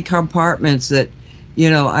got so many compartments that,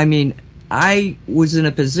 I was in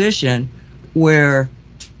a position where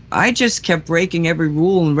I just kept breaking every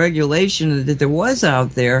rule and regulation that there was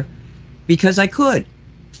out there because I could.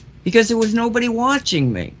 Because there was nobody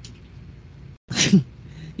watching me.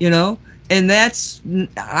 And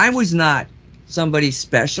I was not somebody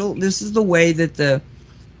special. This is the way that the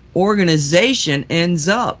organization ends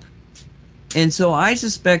up. And so I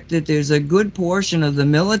suspect that there's a good portion of the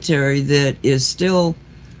military that is still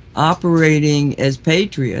operating as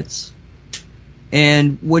patriots.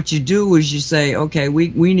 And what you do is you say, okay,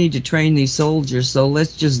 we need to train these soldiers, so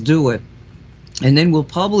let's just do it. And then we'll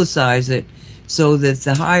publicize it so that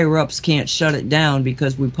the higher-ups can't shut it down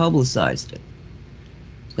because we publicized it.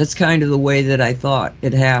 That's kind of the way that I thought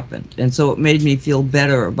it happened. And so it made me feel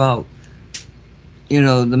better about,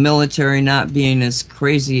 the military not being as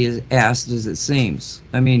crazy as it seems.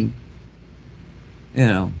 I mean,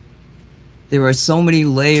 there are so many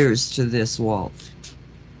layers to this, Walt.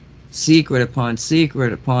 Secret upon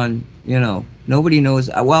secret upon, nobody knows.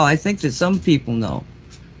 Well, I think that some people know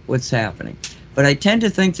what's happening. But I tend to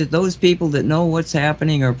think that those people that know what's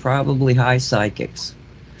happening are probably high psychics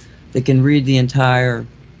that can read the entire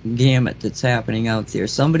gamut that's happening out there.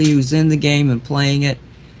 Somebody who's in the game and playing it,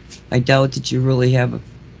 I doubt that you really have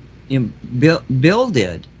Bill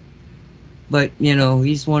did. But,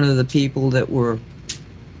 he's one of the people that were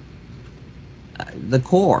the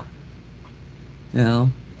core,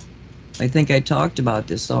 I think I talked about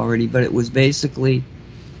this already, but it was basically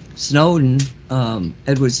Snowden,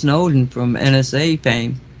 Edward Snowden from NSA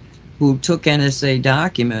fame, who took NSA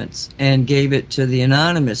documents and gave it to the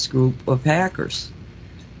anonymous group of hackers.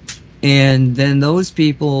 And then those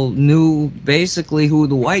people knew basically who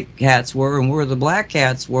the white hats were and where the black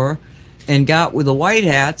hats were, and got with the white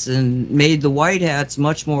hats and made the white hats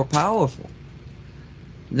much more powerful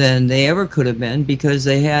than they ever could have been, because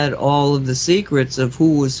they had all of the secrets of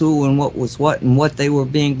who was who and what was what and what they were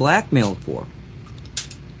being blackmailed for.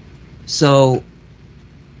 So,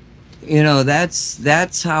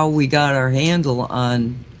 that's how we got our handle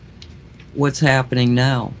on what's happening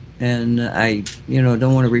now. And I,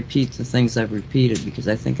 don't want to repeat the things I've repeated, because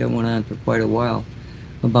I think I went on for quite a while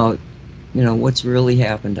about, what's really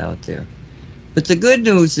happened out there. But the good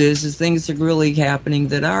news is things are really happening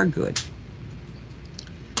that are good.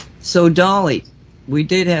 So, Dolly, we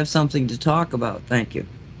did have something to talk about. Thank you.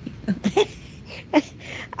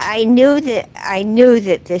 I knew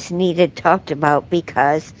that this needed talked about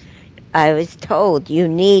because I was told you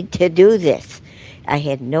need to do this. I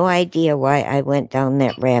had no idea why I went down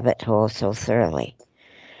that rabbit hole so thoroughly.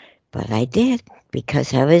 But I did,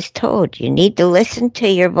 because I was told you need to listen to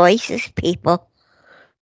your voices, people.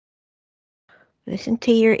 Listen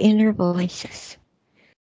to your inner voices.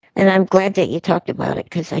 And I'm glad that you talked about it,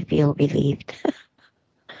 because I feel relieved.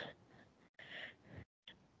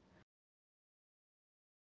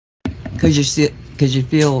 Because you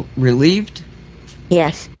feel relieved?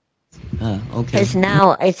 Yes. Okay. Because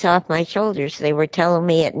now it's off my shoulders. They were telling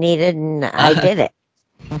me it needed, and I did it.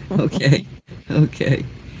 Okay.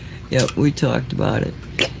 Yeah, we talked about it.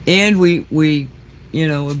 And we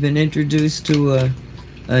have been introduced to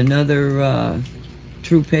another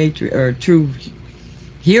true patriot, or true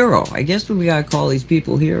hero. I guess we gotta call these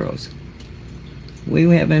people heroes. We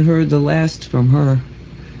haven't heard the last from her,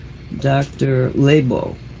 Dr.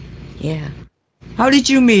 Lebo. Yeah. How did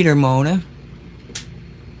you meet her, Mona?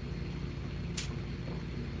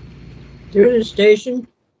 Through the station.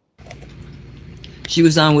 She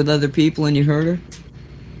was on with other people and you heard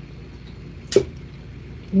her?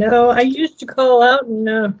 No, I used to call out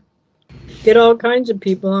and get all kinds of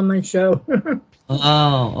people on my show.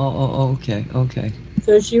 Okay.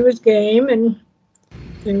 So she was game, and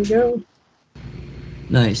there you go.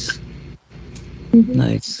 Nice. Mm-hmm.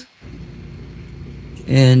 Nice.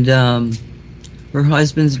 And her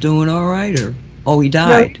husband's doing all right, or he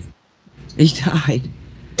died? No. He died.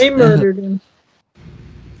 They murdered him.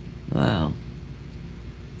 Wow.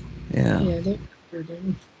 Yeah. Yeah, they murdered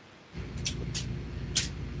him.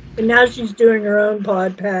 And now she's doing her own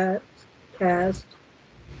podcast,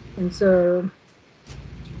 and so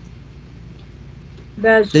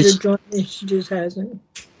that's the joint. She just hasn't.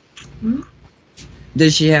 Hmm?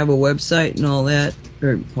 Does she have a website and all that,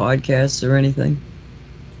 or podcasts or anything?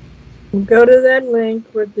 Go to that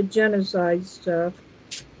link with the genocide stuff.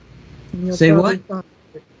 Say what?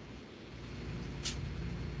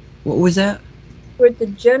 What was that? With the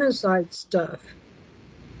genocide stuff.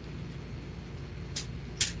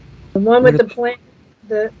 The one with the plan,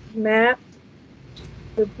 the map,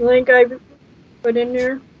 the link I put in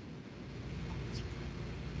there.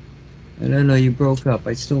 I don't know, you broke up.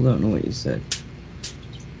 I still don't know what you said.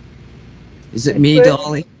 Is it me,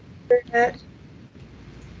 Dolly? Huh?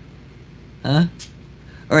 All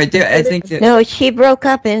right, there. I think that. No, she broke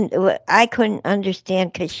up, and I couldn't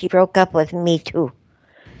understand because she broke up with me too.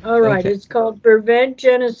 All right, okay. It's called Prevent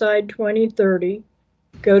Genocide 2030.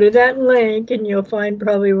 Go to that link, and you'll find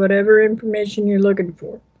probably whatever information you're looking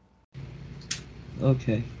for.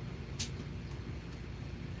 Okay.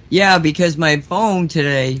 Yeah, because my phone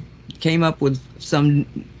today came up with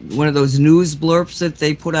one of those news blurps that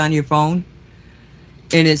they put on your phone,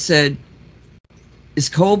 and it said, "Is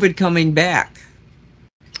COVID coming back?"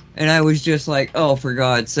 And I was just like, "Oh, for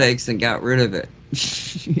God's sakes," and got rid of it.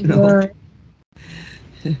 You know. Right.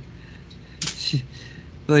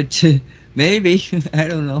 But maybe, I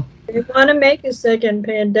don't know. They want to make a second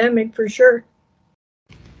pandemic for sure.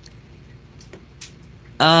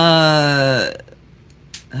 They're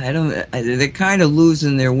kind of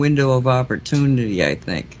losing their window of opportunity, I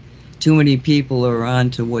think. Too many people are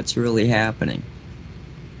on to what's really happening.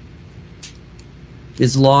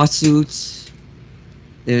 There's lawsuits.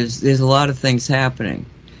 There's a lot of things happening.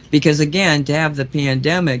 Because again, to have the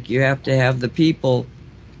pandemic, you have to have the people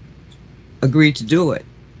agree to do it.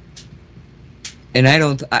 And I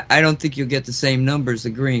don't think you'll get the same numbers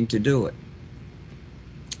agreeing to do it.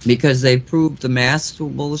 Because they proved the masks were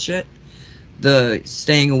bullshit. The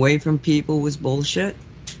staying away from people was bullshit.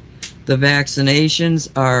 The vaccinations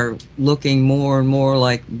are looking more and more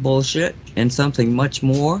like bullshit and something much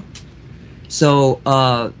more. So,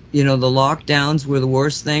 the lockdowns were the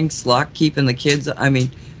worst things. Keeping the kids. I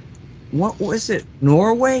mean, what was it?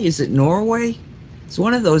 Norway? Is it Norway? It's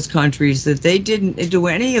one of those countries that they didn't do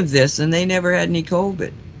any of this and they never had any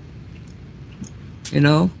COVID. You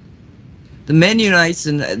know? The Mennonites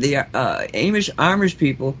and the Amish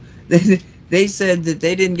people, they said that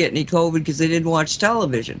they didn't get any COVID because they didn't watch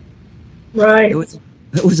television. Right.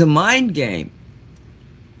 It was a mind game.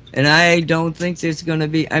 And I don't think there's going to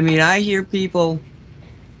be... I mean, I hear people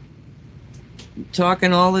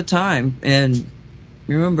talking all the time. And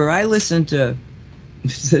remember, I listen to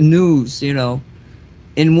the news,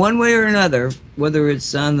 in one way or another, whether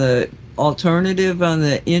it's on the alternative on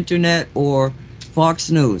the internet or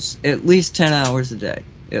Fox News, at least 10 hours a day,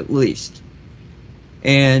 at least.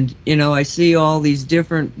 And, I see all these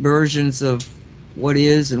different versions of what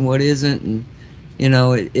is and what isn't. And,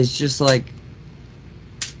 it's just like,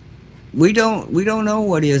 we don't know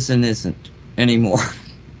what is and isn't anymore.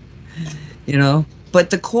 But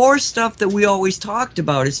the core stuff that we always talked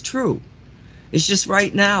about is true. It's just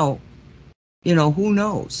right now, who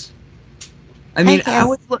knows? I mean,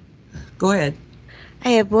 go ahead. I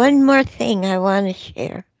have one more thing I want to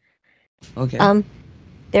share. Okay.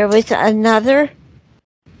 There was another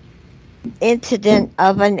incident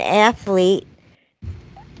of an athlete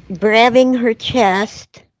grabbing her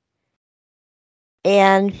chest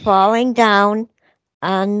and falling down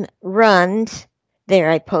on runs. There,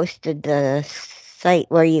 I posted the site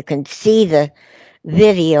where you can see the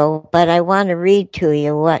video, but I want to read to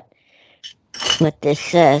you what this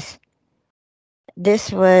says.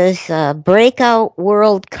 This was breakout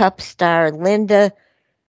World Cup star Linda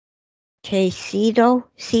Caicedo,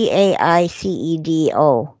 Caicedo,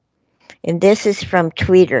 and this is from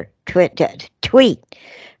tweet.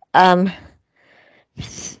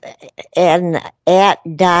 And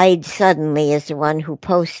died suddenly is the one who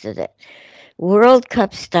posted it. World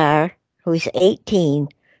Cup star, who's 18,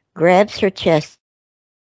 grabs her chest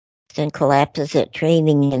and collapses at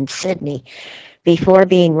training in Sydney before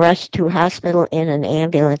being rushed to hospital in an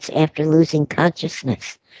ambulance after losing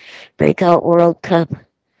consciousness. Breakout World Cup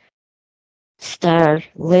star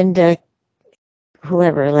Linda,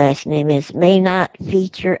 whoever her last name is, may not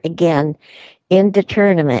feature again in the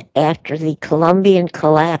tournament after the Colombian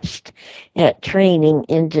collapsed at training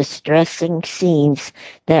in distressing scenes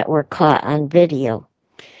that were caught on video.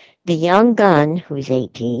 The young gun, who's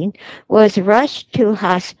 18, was rushed to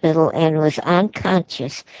hospital and was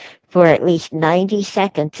unconscious for at least 90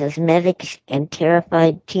 seconds as medics and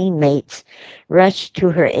terrified teammates rushed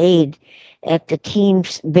to her aid at the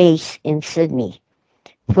team's base in Sydney.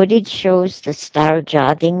 Footage shows the star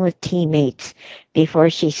jogging with teammates before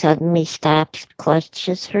she suddenly stops,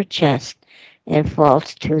 clutches her chest, and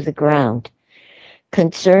falls to the ground.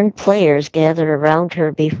 Concerned players gather around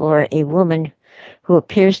her before a woman who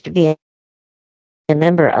appears to be a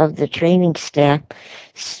member of the training staff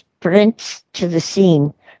sprints to the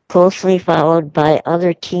scene, closely followed by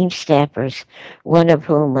other team staffers, one of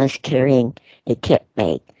whom was carrying a kit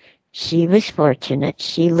bag. She was fortunate.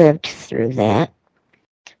 She lived through that.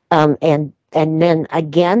 And then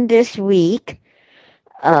again this week,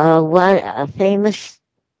 a famous,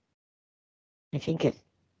 I think it's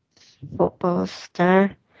football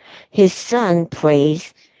star, his son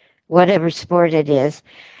plays whatever sport it is,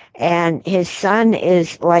 and his son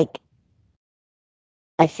is like,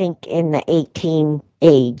 I think in the 18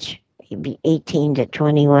 age, maybe 18 to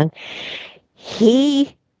 21.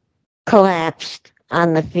 He collapsed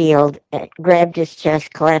on the field, grabbed his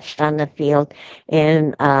chest, collapsed on the field,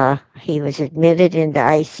 and he was admitted into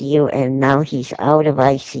ICU, and now he's out of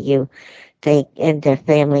ICU and their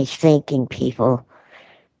families thanking people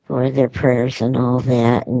for their prayers and all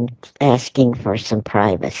that, and asking for some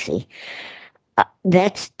privacy.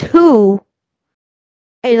 That's 2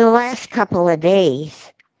 in the last couple of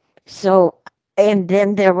days. So, and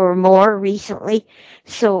then there were more recently.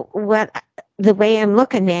 So the way I'm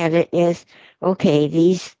looking at it is, okay,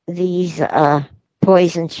 these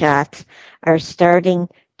poison shots are starting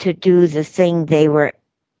to do the thing they were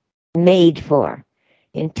made for,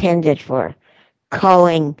 intended for,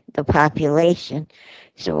 culling the population.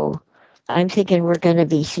 So I'm thinking we're going to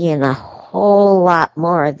be seeing a whole lot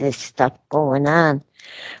more of this stuff going on.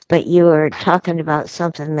 But you were talking about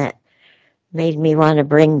something that made me want to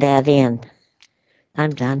bring that in.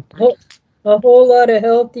 I'm done. A whole lot of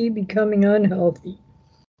healthy becoming unhealthy.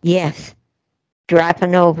 Yes.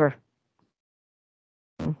 Dropping over.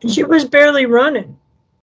 She was barely running.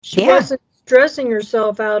 She Yeah. wasn't stressing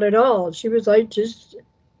herself out at all. She was like just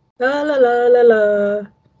la la la la la.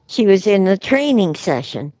 She was in the training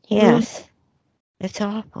session. Yes. It's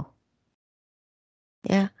awful.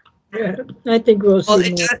 Yeah. Yeah, I think we'll see Well,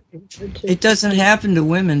 more. it doesn't happen to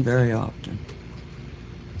women very often.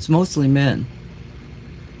 It's mostly men.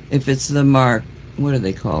 If it's the mark, what do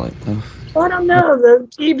they call it? I don't know. The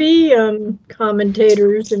TV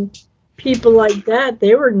commentators and people like that,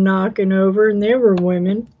 they were knocking over, and they were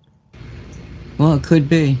women. Well, it could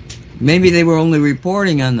be. Maybe they were only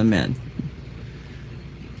reporting on the men.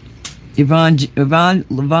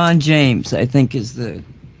 LeVon James, I think, is the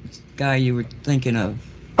guy you were thinking of.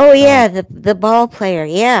 Oh, yeah, the ball player.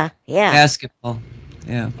 Yeah. Basketball.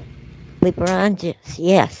 Yeah. LeBron,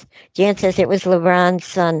 yes. Jan says it was LeBron's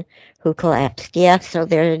son who collapsed. Yeah, so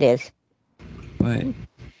there it is. Right.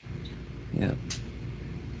 Yeah.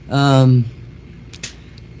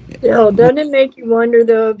 Doesn't it make you wonder,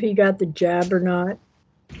 though, if he got the jab or not?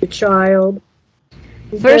 The child.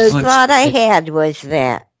 First thought I had was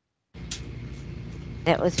that.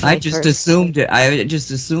 That was my I just assumed it. I just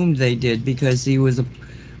assumed they did because he was a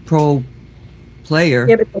pro player.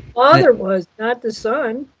 Yeah, but the father was, not the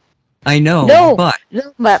son. I know, no, but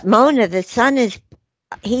Mona, the son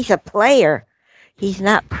he's a player. He's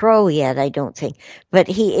not pro yet, I don't think. But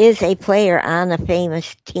he is a player on a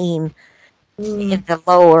famous team in the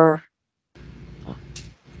lower.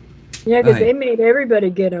 Yeah, because they made everybody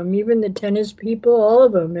get them, even the tennis people, all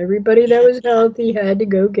of them. Everybody that was healthy had to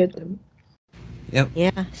go get them. Yep.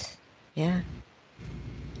 Yes. Yeah.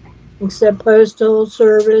 Except postal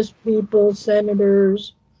service people,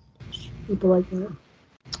 senators, people like that.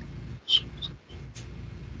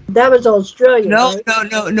 That was Australia. No,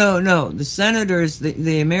 right? no. The senators,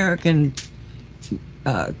 the American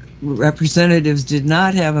representatives did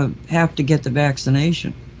not have to get the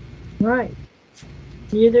vaccination. Right.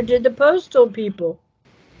 Neither did the postal people.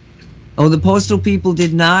 Oh, the postal people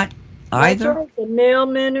did not either? Right. The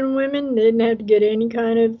mailmen and women didn't have to get any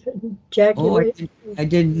kind of ejaculation. Oh, I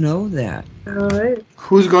didn't know that. All right.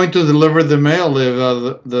 Who's going to deliver the mail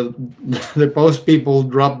if the post people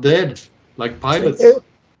drop dead, like pilots?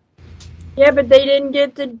 Yeah, but they didn't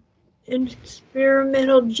get the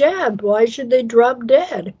experimental jab. Why should they drop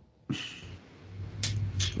dead?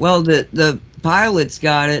 Well, the pilots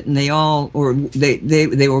got it, and they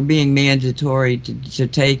were being mandatory to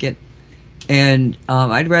take it. And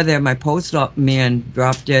I'd rather have my post-op man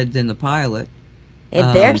drop dead than the pilot.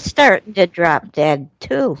 And they're starting to drop dead,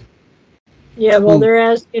 too. Yeah, well, they're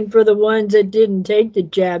asking for the ones that didn't take the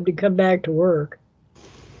jab to come back to work.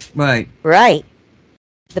 Right. Right.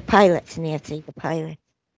 The pilots, Nancy, the pilots.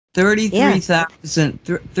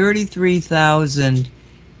 33,000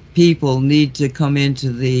 people need to come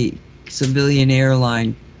into the civilian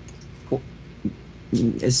airline,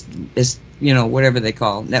 whatever they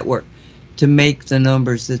call it, network, to make the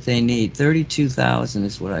numbers that they need. 32,000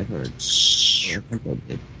 is what I heard.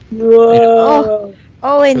 Whoa.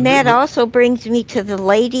 Oh, and that also brings me to the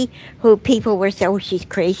lady who people were saying, she's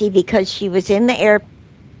crazy because she was in the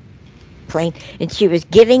airplane and she was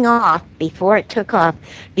getting off before it took off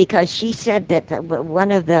because she said that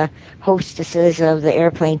one of the hostesses of the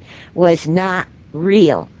airplane was not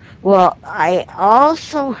real. Well, I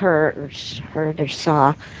also heard or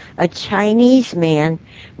saw a Chinese man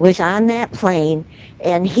was on that plane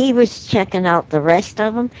and he was checking out the rest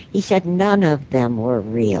of them. He said none of them were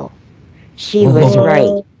real. She was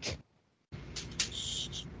right.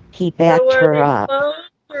 He backed her up.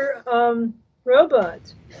 Or,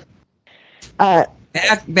 robots?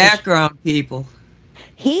 Background people.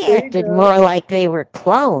 He acted more like they were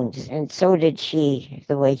clones, and so did she,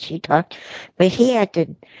 the way she talked. But he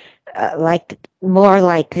acted more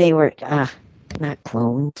like they were not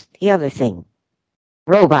clones. The other thing,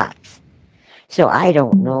 robots. So I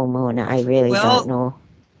don't know, Mona. I really don't know.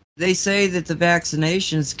 They say that the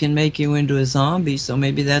vaccinations can make you into a zombie, so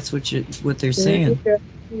maybe that's what they're saying.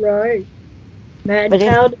 Right. Mad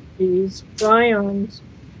cow disease, prions.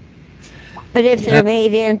 But if they're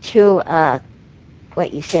made into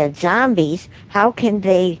what you said, zombies, how can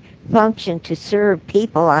they function to serve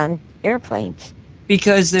people on airplanes?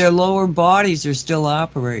 Because their lower bodies are still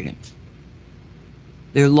operating.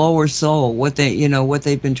 Their lower soul, what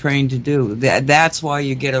they've been trained to do. That's why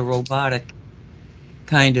you get a robotic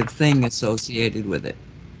kind of thing associated with it.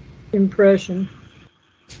 Impression.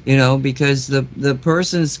 Because the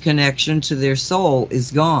person's connection to their soul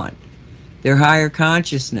is gone. Their higher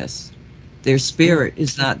consciousness, their spirit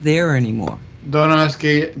is not there anymore. Don't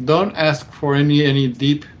ask for any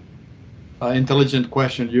deep, intelligent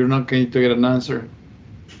question. You're not going to get an answer.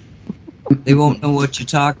 They won't know what you're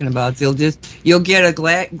talking about. You'll get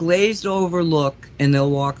a glazed over look, and they'll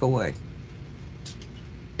walk away.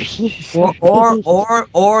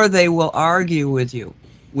 or they will argue with you,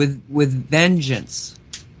 with vengeance.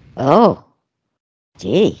 Oh,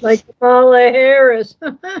 gee. Like Kamala Harris.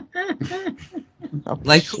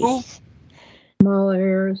 Like who? Kamala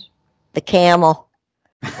Harris. The camel.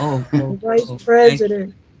 Oh, Vice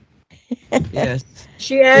President. Yes.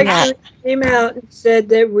 She actually came out and said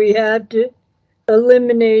that we have to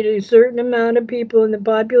eliminate a certain amount of people in the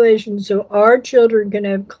population so our children can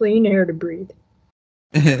have clean air to breathe.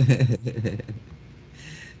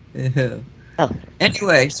 Yeah. Oh.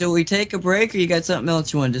 Anyway, so we take a break, or you got something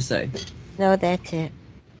else you wanted to say? No, that's it.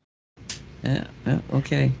 Yeah,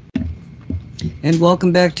 okay. And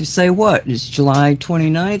welcome back to Say What? It's July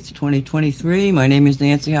 29th, 2023. My name is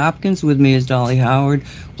Nancy Hopkins. With me is Dolly Howard,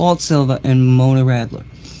 Walt Silva, and Mona Radler.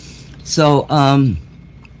 So,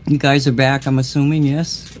 you guys are back, I'm assuming,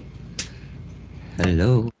 yes?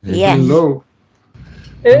 Hello. Yes. Hello.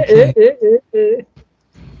 Okay.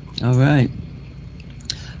 All right.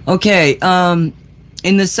 Okay,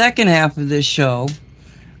 in the second half of this show,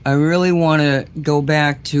 I really want to go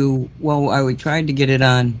back to, I tried to get it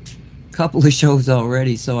on a couple of shows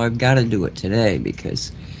already, so I've got to do it today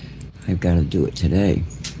because I've got to do it today.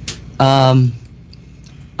 On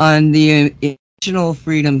the emotional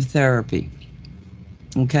freedom therapy.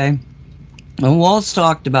 Okay? And Walt's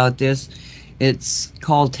talked about this. It's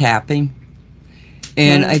called tapping.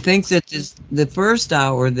 And I think that the first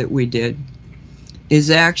hour that we did is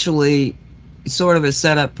actually sort of a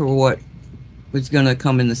setup for what was going to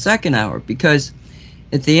come in the second hour, because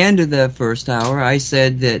at the end of the first hour, I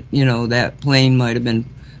said that, that plane might have been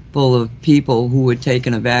full of people who had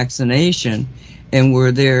taken a vaccination and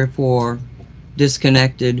were therefore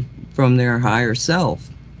disconnected from their higher self.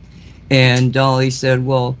 And Dolly said,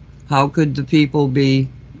 well, how could the people be,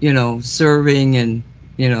 serving and,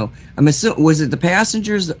 I'm assuming, was it the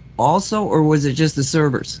passengers also, or was it just the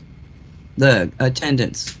servers? The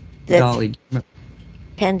attendants, Dolly.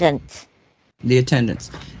 Attendants. The attendants.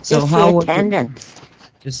 So just how the attendants.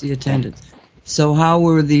 Just the attendants. So how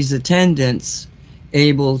were these attendants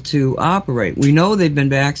able to operate? We know they've been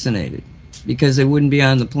vaccinated because they wouldn't be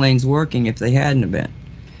on the planes working if they hadn't been.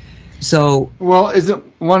 So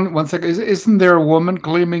one second? Isn't there a woman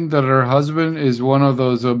claiming that her husband is one of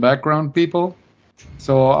those background people?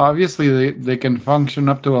 So obviously they can function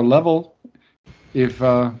up to a level if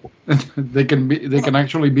they can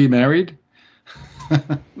actually be married.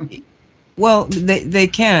 Well, they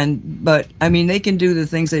can, but I mean they can do the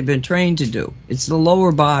things they've been trained to do. It's the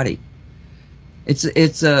lower body. It's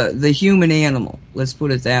the human animal. Let's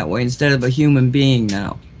put it that way, instead of a human being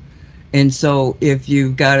now. And so if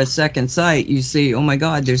you've got a second sight, you see, oh my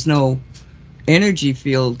God, there's no energy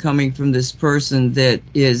field coming from this person that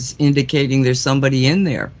is indicating there's somebody in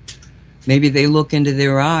there. Maybe they look into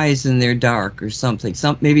their eyes and they're dark or something.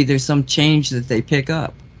 Maybe there's some change that they pick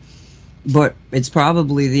up. But it's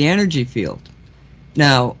probably the energy field.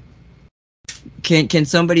 Now, can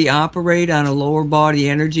somebody operate on a lower body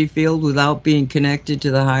energy field without being connected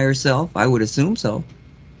to the higher self? I would assume so.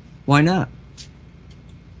 Why not?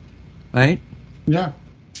 Right? Yeah.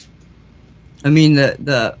 I mean,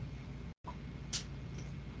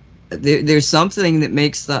 there's something that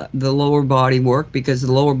makes the lower body work, because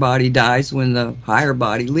the lower body dies when the higher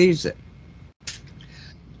body leaves it.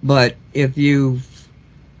 But if you've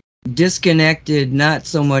disconnected not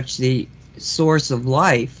so much the source of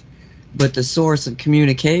life, but the source of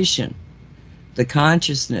communication, the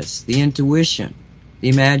consciousness, the intuition, the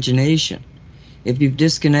imagination, if you've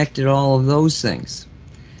disconnected all of those things.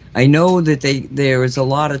 I know that there is a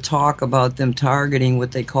lot of talk about them targeting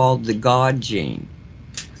what they called the God gene.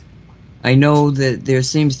 I know that there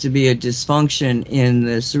seems to be a dysfunction in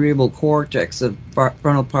the cerebral cortex of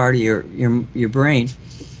frontal part of your brain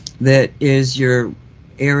that is your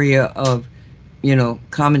area of,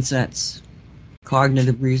 common sense,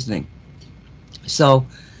 cognitive reasoning. So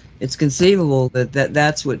it's conceivable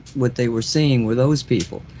that's what they were seeing were those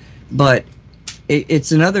people. But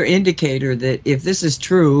it's another indicator that if this is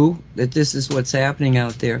true, that this is what's happening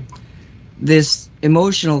out there, this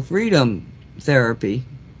emotional freedom therapy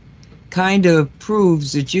kind of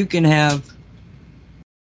proves that you can have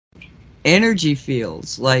energy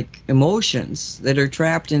fields like emotions that are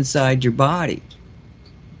trapped inside your body,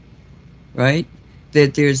 right?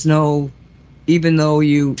 That there's no, even though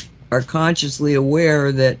you are consciously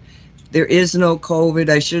aware that there is no COVID,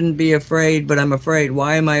 I shouldn't be afraid, but I'm afraid.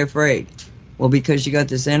 Why am I afraid? Well, because you got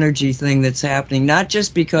this energy thing that's happening, not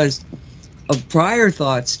just because of prior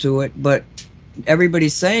thoughts to it, but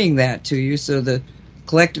everybody's saying that to you, so the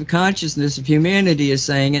collective consciousness of humanity is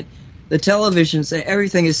saying it. The television say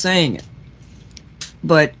everything is saying it.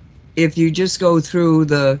 But if you just go through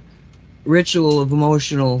the ritual of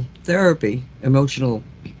emotional therapy, emotional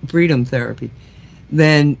freedom therapy,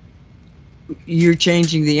 then you're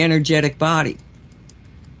changing the energetic body.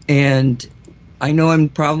 And I know I'm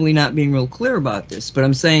probably not being real clear about this, but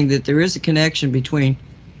I'm saying that there is a connection between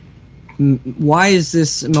why is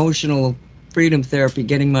this emotional freedom therapy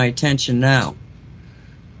getting my attention now?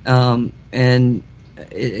 And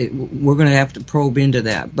we're going to have to probe into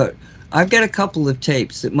that. But I've got a couple of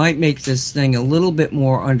tapes that might make this thing a little bit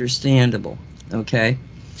more understandable, okay?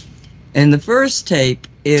 And the first tape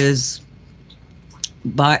is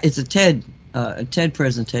it's a TED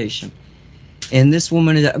presentation. And this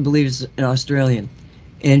woman, I believe, is an Australian.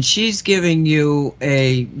 And she's giving you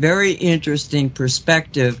a very interesting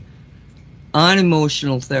perspective on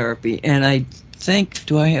emotional therapy. And I think,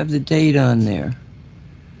 do I have the date on there?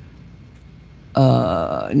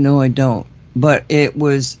 No, I don't. But it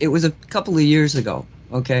was a couple of years ago,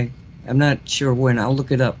 okay? I'm not sure when. I'll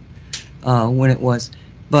look it up when it was.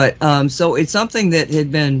 But so it's something that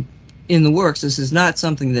had been in the works. This is not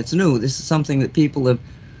something that's new. This is something that people have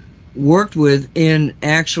worked with in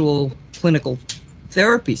actual clinical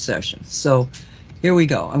therapy sessions. So here we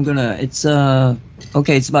go. It's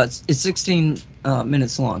 16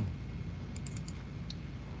 minutes long.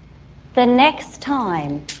 The next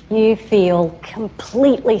time you feel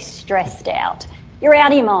completely stressed out, you're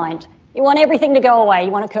out of your mind, you want everything to go away,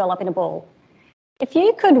 you want to curl up in a ball. If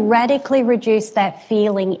you could radically reduce that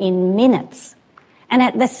feeling in minutes and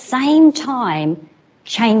at the same time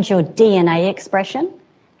change your DNA expression,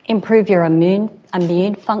 improve your immune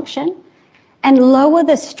function, and lower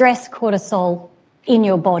the stress cortisol in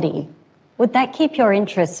your body, would that keep your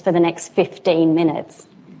interest for the next 15 minutes?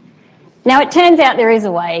 Now, it turns out there is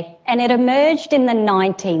a way, and it emerged in the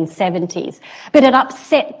 1970s, but it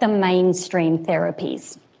upset the mainstream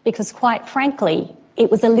therapies because, quite frankly,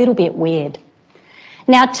 it was a little bit weird.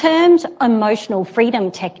 Now, termed emotional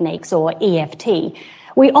freedom techniques, or EFT,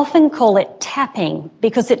 we often call it tapping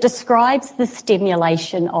because it describes the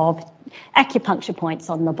stimulation of acupuncture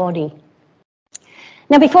points on the body.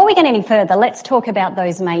 Now, before we get any further, let's talk about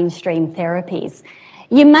those mainstream therapies.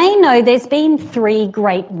 You may know there's been 3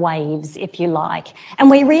 great waves, if you like,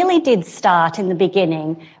 and we really did start in the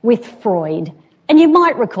beginning with Freud. And you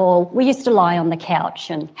might recall we used to lie on the couch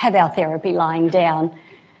and have our therapy lying down.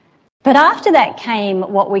 But after that came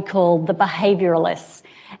what we call the behaviouralists.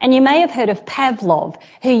 And you may have heard of Pavlov,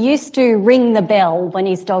 who used to ring the bell when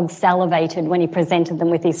his dog salivated when he presented them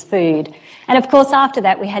with his food. And of course, after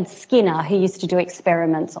that, we had Skinner, who used to do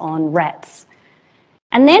experiments on rats.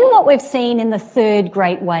 And then what we've seen in the 3rd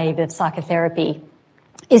great wave of psychotherapy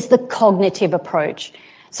is the cognitive approach.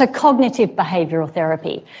 So cognitive behavioural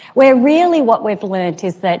therapy, where really what we've learnt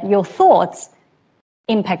is that your thoughts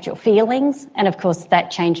impact your feelings, and of course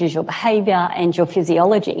that changes your behaviour and your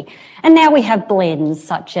physiology. And now we have blends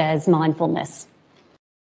such as mindfulness.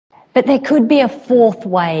 But there could be a 4th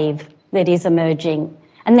wave that is emerging,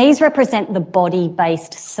 and these represent the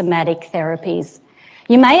body-based somatic therapies.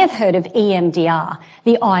 You may have heard of EMDR,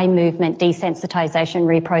 the eye movement desensitization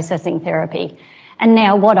reprocessing therapy. And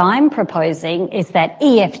now what I'm proposing is that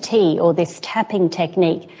EFT, or this tapping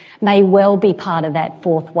technique, may well be part of that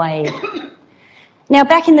 4th wave. Now,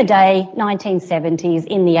 back in the day, 1970s,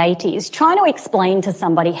 in the 80s, trying to explain to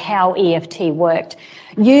somebody how EFT worked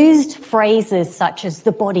used phrases such as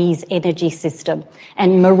the body's energy system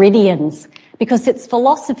and meridians, because its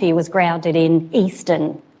philosophy was grounded in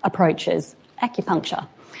Eastern approaches, acupuncture.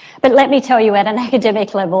 But let me tell you, at an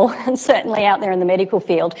academic level, and certainly out there in the medical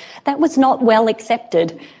field, that was not well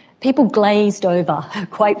accepted. People glazed over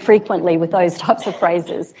quite frequently with those types of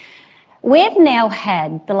phrases. We've now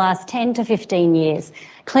had, the last 10 to 15 years,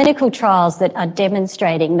 clinical trials that are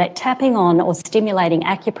demonstrating that tapping on or stimulating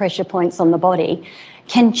acupressure points on the body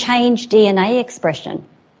can change DNA expression,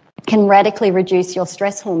 can radically reduce your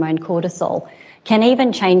stress hormone cortisol, can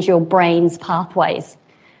even change your brain's pathways.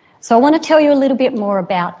 So I want to tell you a little bit more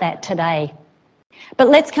about that today. But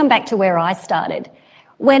let's come back to where I started.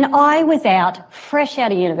 When I was out, fresh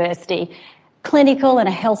out of university, clinical and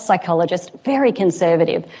a health psychologist, very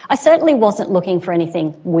conservative, I certainly wasn't looking for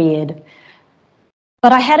anything weird.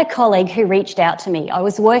 But I had a colleague who reached out to me. I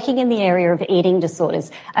was working in the area of eating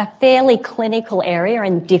disorders, a fairly clinical area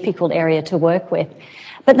and difficult area to work with.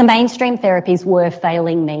 But the mainstream therapies were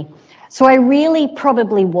failing me. So I really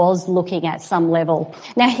probably was looking at some level.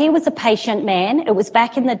 Now, he was a patient man. It was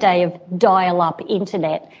back in the day of dial-up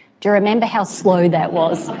internet. Do you remember how slow that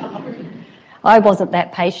was? I wasn't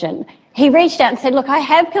that patient. He reached out and said, look, I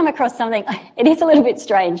have come across something. It is a little bit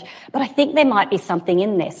strange, but I think there might be something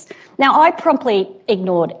in this. Now, I promptly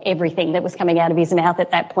ignored everything that was coming out of his mouth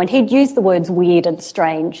at that point. He'd used the words weird and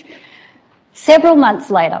strange. Several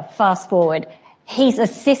months later, fast forward, he's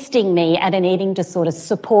assisting me at an eating disorders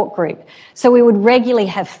support group. So we would regularly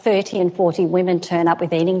have 30 and 40 women turn up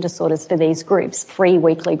with eating disorders for these groups, free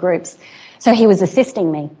weekly groups. So he was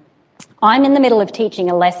assisting me. I'm in the middle of teaching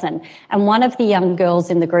a lesson, and one of the young girls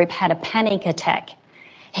in the group had a panic attack.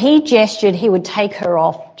 He gestured he would take her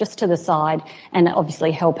off just to the side and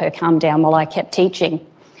obviously help her calm down while I kept teaching.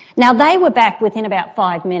 Now, they were back within about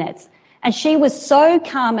 5 minutes, and she was so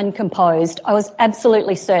calm and composed, I was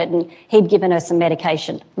absolutely certain he'd given her some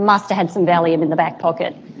medication. Must have had some Valium in the back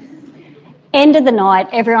pocket. End of the night,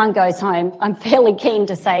 everyone goes home. I'm fairly keen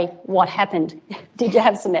to say, what happened? Did you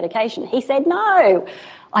have some medication? He said, no,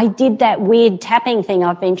 I did that weird tapping thing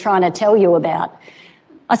I've been trying to tell you about.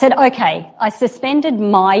 I said, okay. I suspended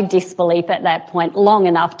my disbelief at that point long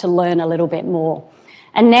enough to learn a little bit more.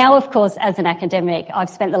 And now, of course, as an academic, I've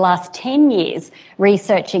spent the last 10 years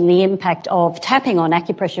researching the impact of tapping on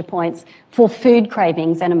acupressure points for food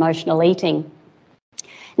cravings and emotional eating.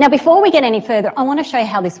 Now, before we get any further, I want to show you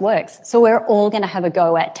how this works. So we're all going to have a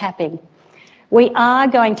go at tapping. We are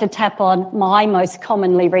going to tap on my most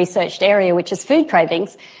commonly researched area, which is food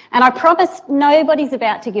cravings. And I promise nobody's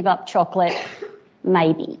about to give up chocolate.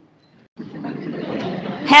 Maybe.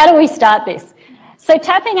 How do we start this? So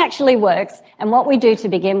tapping actually works, and what we do to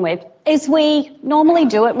begin with is we normally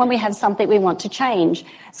do it when we have something we want to change.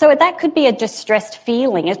 So that could be a distressed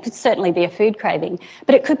feeling. It could certainly be a food craving,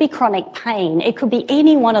 but it could be chronic pain. It could be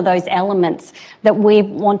any one of those elements that we're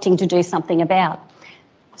wanting to do something about.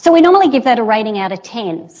 So we normally give that a rating out of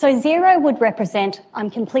 10. So 0 would represent I'm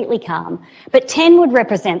completely calm, but 10 would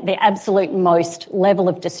represent the absolute most level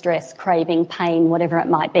of distress, craving, pain, whatever it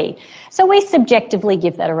might be. So we subjectively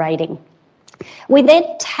give that a rating. We then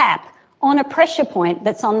tap on a pressure point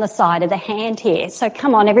that's on the side of the hand here. So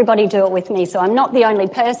come on, everybody do it with me. So I'm not the only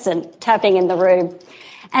person tapping in the room.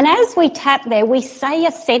 And as we tap there, we say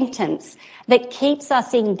a sentence that keeps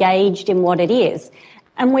us engaged in what it is.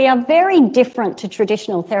 And we are very different to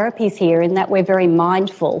traditional therapies here in that we're very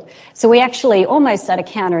mindful. So we actually, almost at a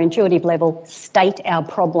counterintuitive level, state our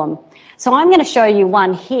problem. So I'm going to show you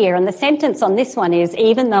one here, and the sentence on this one is,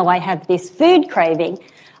 even though I have this food craving,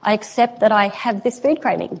 I accept that I have this food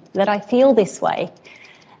craving, that I feel this way.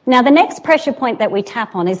 Now, the next pressure point that we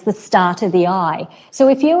tap on is the start of the eye. So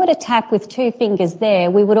if you were to tap with 2 fingers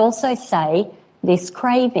there, we would also say, this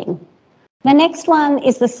craving. The next one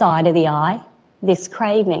is the side of the eye, this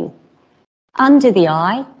craving. Under the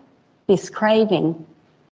eye, this craving.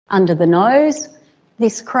 Under the nose,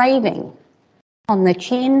 this craving. On the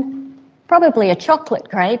chin, probably a chocolate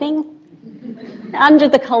craving. Under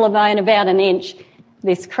the collarbone, about 1 inch,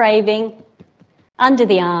 this craving. Under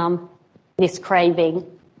the arm, this craving.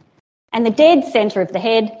 And the dead centre of the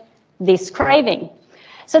head, this craving.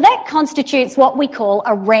 So that constitutes what we call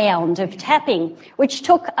a round of tapping, which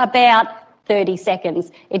took about 30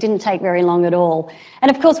 seconds. It didn't take very long at all.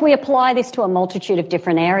 And of course, we apply this to a multitude of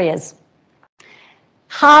different areas.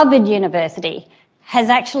 Harvard University has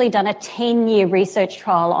actually done a 10-year research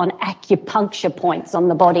trial on acupuncture points on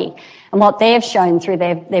the body. And what they've shown through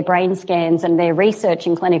their brain scans and their research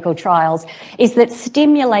in clinical trials is that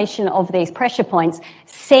stimulation of these pressure points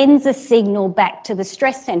sends a signal back to the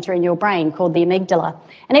stress centre in your brain called the amygdala,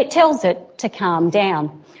 and it tells it to calm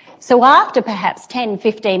down. So after perhaps 10,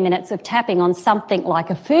 15 minutes of tapping on something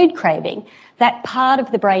like a food craving, that part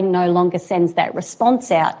of the brain no longer sends that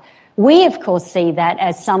response out. We, of course, see that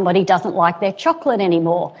as somebody doesn't like their chocolate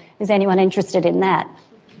anymore. Is anyone interested in that?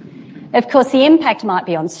 Of course, the impact might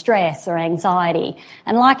be on stress or anxiety.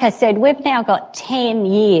 And like I said, we've now got 10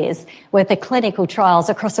 years worth of clinical trials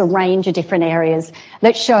across a range of different areas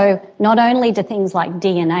that show not only do things like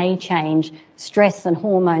DNA change, stress and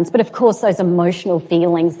hormones, but of course those emotional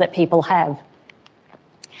feelings that people have.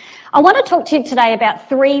 I want to talk to you today about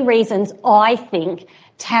 3 reasons I think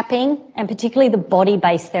tapping, and particularly the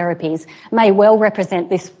body-based therapies, may well represent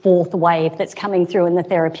this 4th wave that's coming through in the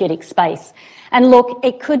therapeutic space. And look,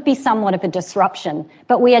 it could be somewhat of a disruption,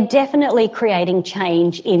 but we are definitely creating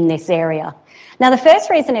change in this area. Now, the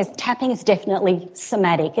first reason is tapping is definitely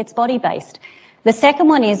somatic. It's body-based. The second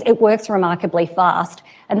one is it works remarkably fast.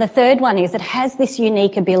 And the third one is it has this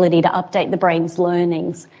unique ability to update the brain's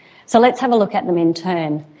learnings. So let's have a look at them in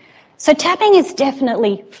turn. So tapping is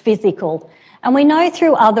definitely physical. And we know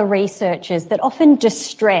through other researchers that often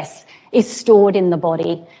distress is stored in the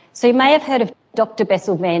body. So you may have heard of Dr.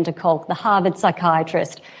 Bessel van der Kolk, the Harvard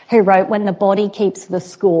psychiatrist, who wrote When the Body Keeps the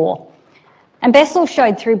Score. And Bessel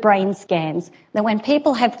showed through brain scans that when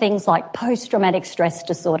people have things like post-traumatic stress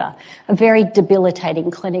disorder, a very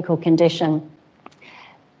debilitating clinical condition,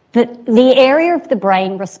 that the area of the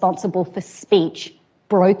brain responsible for speech,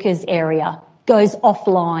 Broca's area, goes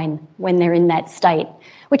offline when they're in that state,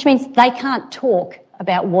 which means they can't talk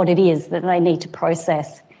about what it is that they need to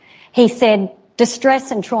process. He said,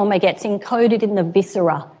 distress and trauma gets encoded in the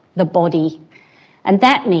viscera, the body. And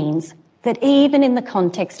that means that even in the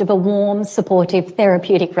context of a warm, supportive,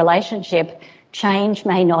 therapeutic relationship, change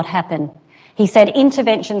may not happen. He said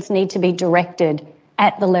interventions need to be directed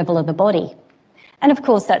at the level of the body. And of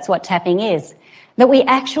course, that's what tapping is, that we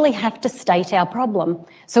actually have to state our problem.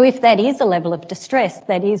 So if that is a level of distress,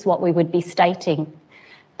 that is what we would be stating.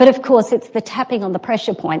 But of course, it's the tapping on the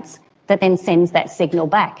pressure points that then sends that signal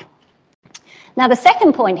back. Now, the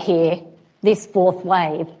second point here, this 4th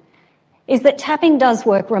wave, is that tapping does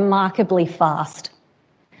work remarkably fast.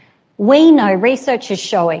 We know research is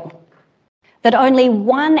showing that only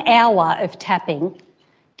 1 hour of tapping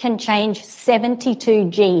can change 72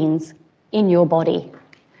 genes in your body.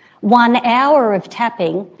 1 hour of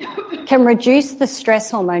tapping can reduce the stress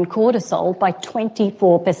hormone cortisol by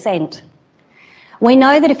 24%. We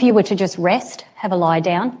know that if you were to just rest, have a lie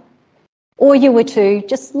down, or you were to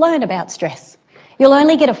just learn about stress, you'll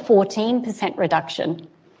only get a 14% reduction.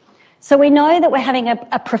 So we know that we're having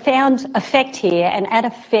a profound effect here and at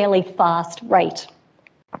a fairly fast rate.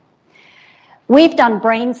 We've done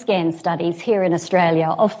brain scan studies here in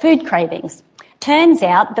Australia of food cravings. Turns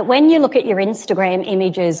out that when you look at your Instagram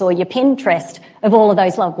images or your Pinterest of all of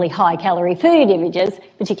those lovely high-calorie food images,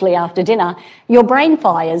 particularly after dinner, your brain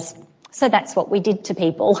fires. So that's what we did to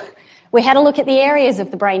people. We had a look at the areas of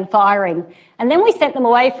the brain firing, and then we sent them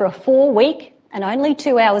away for a 4-week and only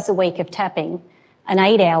 2 hours a week of tapping, an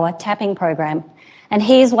 8-hour tapping program. And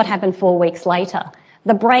here's what happened 4 weeks later.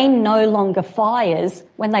 The brain no longer fires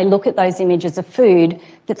when they look at those images of food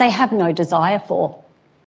that they have no desire for.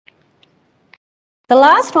 The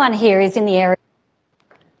last one here is in the area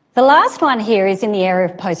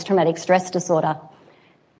of post-traumatic stress disorder.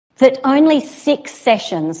 That only 6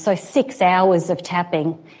 sessions, so 6 hours of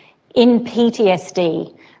tapping in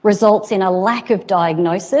PTSD results in a lack of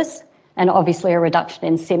diagnosis and obviously a reduction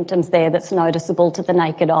in symptoms there that's noticeable to the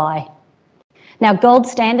naked eye. Now, gold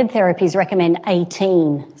standard therapies recommend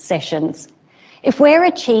 18 sessions. If we're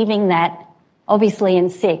achieving that, obviously in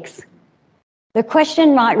 6, the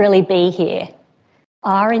question might really be here,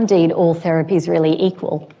 are indeed all therapies really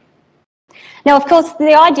equal? Now, of course,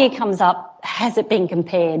 the idea comes up, has it been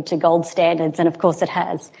compared to gold standards? And of course it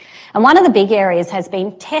has. And one of the big areas has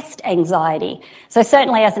been test anxiety. So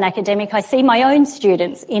certainly as an academic, I see my own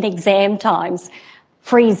students in exam times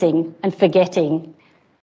freezing and forgetting.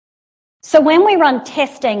 So when we run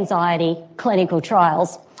test anxiety clinical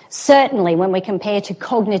trials, certainly when we compare to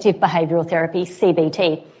cognitive behavioural therapy,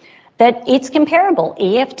 CBT, that it's comparable.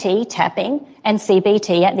 EFT, tapping, and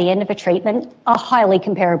CBT at the end of a treatment are highly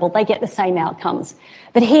comparable. They get the same outcomes.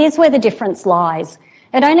 But here's where the difference lies.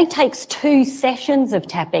 It only takes 2 sessions of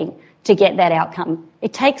tapping to get that outcome.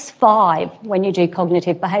 It takes 5 when you do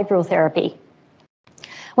cognitive behavioural therapy.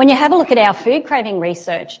 When you have a look at our food craving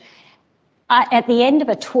research, at the end of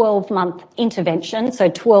a 12-month intervention, so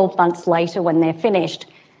 12 months later when they're finished,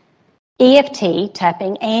 EFT,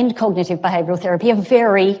 tapping, and cognitive behavioural therapy are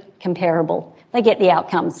very comparable. They get the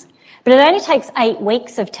outcomes. But it only takes 8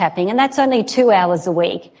 weeks of tapping, and that's only 2 hours a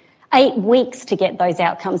week. 8 weeks to get those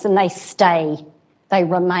outcomes, and they stay. They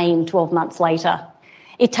remain 12 months later.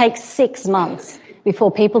 It takes 6 months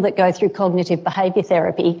before people that go through cognitive behaviour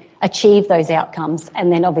therapy achieve those outcomes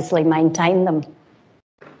and then obviously maintain them.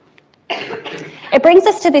 It brings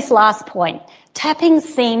us to this last point. tapping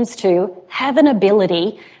seems to have an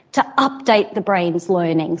ability to update the brain's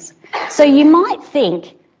learnings. So you might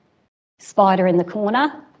think, spider in the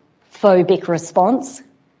corner, phobic response,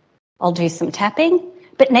 I'll do some tapping,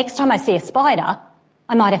 but next time I see a spider,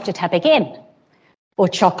 I might have to tap again. Or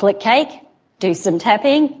chocolate cake, do some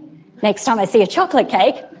tapping. Next time I see a chocolate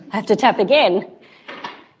cake, I have to tap again.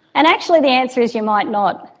 And actually the answer is you might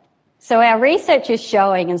not. So our research is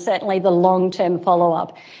showing, and certainly the long-term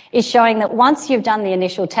follow-up, is showing that once you've done the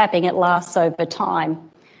initial tapping, it lasts over time.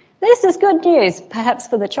 This is good news, perhaps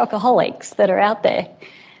for the chocoholics that are out there.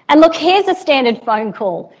 And look, here's a standard phone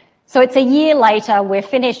call. So it's a year later, we've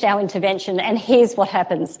finished our intervention, and here's what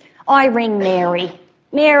happens. I ring Mary.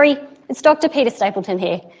 Mary, it's Dr. Peter Stapleton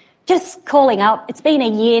here. Just calling up. It's been a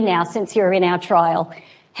year now since you were in our trial.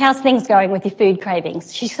 How's things going with your food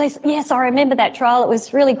cravings? She says, yes, I remember that trial. It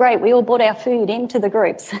was really great. We all brought our food into the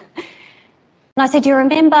groups. And I said, do you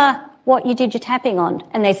remember what you did your tapping on?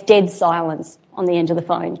 And there's dead silence on the end of the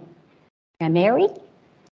phone. Now, Mary?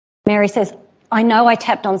 Mary says, I know I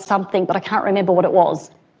tapped on something, but I can't remember what it was.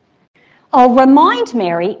 I'll remind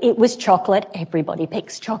Mary it was chocolate. Everybody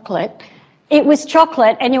picks chocolate. It was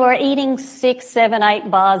chocolate, and you were eating 6, 7, 8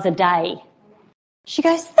 bars a day. She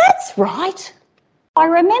goes, that's right. I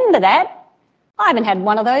remember that. I haven't had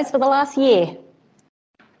one of those for the last year.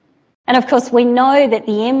 And of course, we know that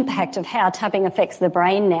the impact of how tapping affects the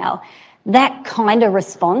brain now, that kind of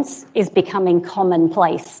response is becoming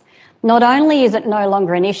commonplace. Not only is it no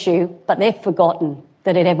longer an issue, but they've forgotten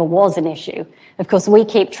that it ever was an issue. Of course, we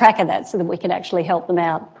keep track of that so that we can actually help them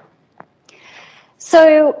out.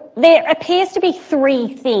 So there appears to be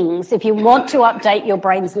 3 things if you want to update your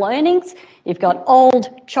brain's learnings. You've got old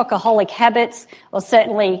chocoholic habits, or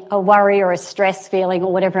certainly a worry or a stress feeling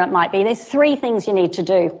or whatever it might be. There's 3 things you need to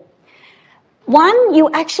do. 1, you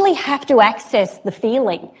actually have to access the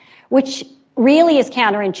feeling, which really is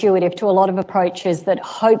counterintuitive to a lot of approaches that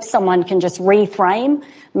hope someone can just reframe,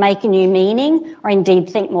 make a new meaning, or indeed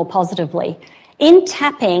think more positively. In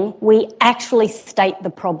tapping, we actually state the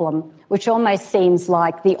problem, which almost seems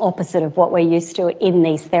like the opposite of what we're used to in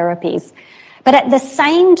these therapies. But at the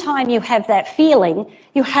same time you have that feeling,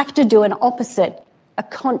 you have to do an opposite, a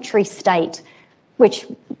contrary state, which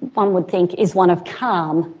one would think is one of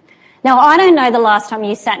calm. Now, I don't know the last time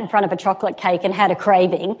you sat in front of a chocolate cake and had a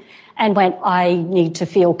craving and went, I need to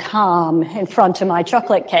feel calm in front of my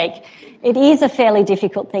chocolate cake. It is a fairly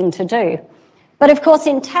difficult thing to do. But of course,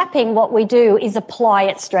 in tapping, what we do is apply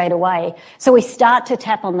it straight away. So we start to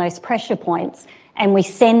tap on those pressure points and we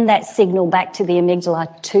send that signal back to the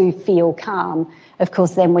amygdala to feel calm. Of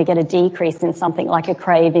course, then we get a decrease in something like a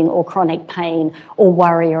craving or chronic pain or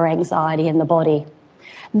worry or anxiety in the body.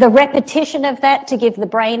 The repetition of that to give the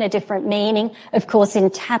brain a different meaning, of course, in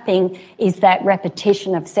tapping is that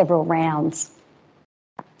repetition of several rounds.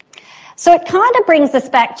 So it kind of brings us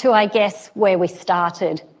back to, I guess, where we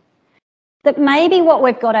started. That maybe what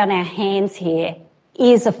we've got on our hands here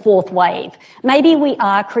is a 4th wave. Maybe we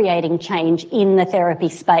are creating change in the therapy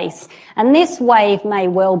space, and this wave may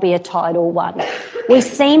well be a tidal one. We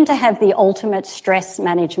seem to have the ultimate stress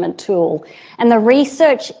management tool, and the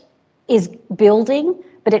research is building,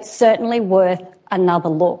 but it's certainly worth another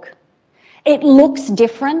look. It looks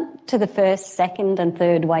different to the 1st, 2nd and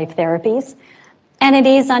 3rd wave therapies, and it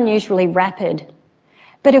is unusually rapid.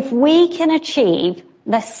 But if we can achieve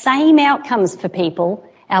the same outcomes for people,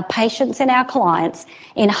 our patients and our clients,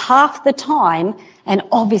 in half the time and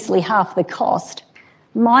obviously half the cost,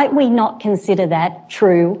 might we not consider that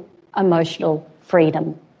true emotional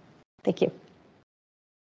freedom? Thank you.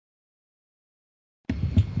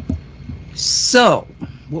 So,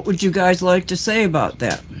 what would you guys like to say about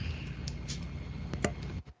that?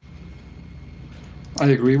 I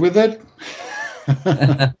agree with it.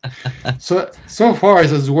 So far it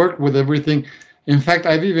has worked with everything. In fact,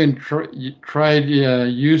 I've even tried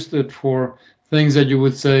used it for things that you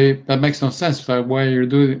would say that makes no sense. Like why you're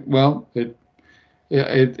doing well. It's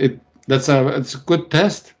a good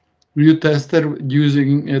test. You tested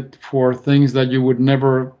using it for things that you would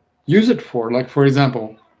never use it for. Like for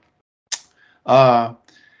example,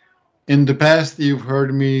 in the past you've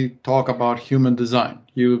heard me talk about human design.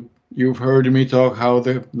 You've heard me talk how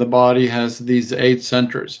the body has these 8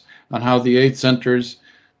 centers and how the 8 centers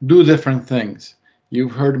do different things.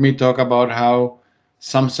 You've heard me talk about how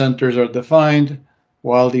some centers are defined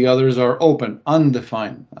while the others are open,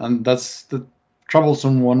 undefined. And that's the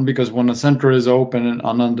troublesome one, because when a center is open and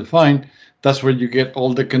undefined, that's where you get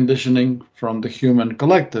all the conditioning from the human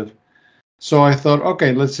collective. So I thought,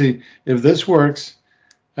 okay, let's see, if this works,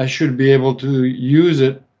 I should be able to use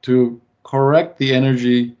it to correct the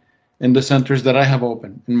energy in the centers that I have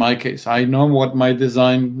open. In my case, I know what my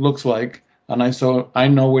design looks like, and I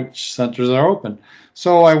know which centers are open.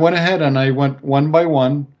 So I went ahead and I went one by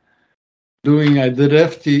one I did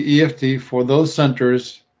EFT for those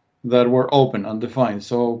centers that were open, undefined.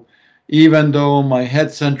 So even though my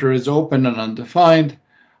head center is open and undefined,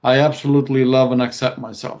 I absolutely love and accept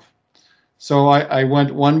myself. So I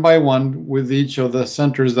went one by one with each of the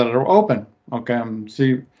centers that are open. Okay,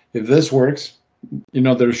 see if this works.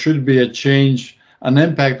 There should be a change, an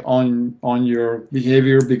impact on your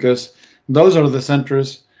behavior, because those are the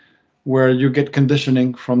centers where you get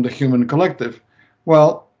conditioning from the human collective.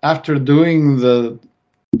 Well, after doing the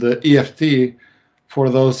EFT for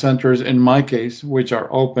those centers, in my case, which are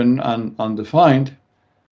open and undefined,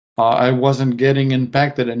 I wasn't getting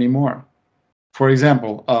impacted anymore. For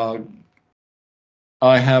example,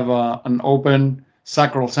 I have an open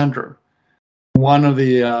sacral center. One of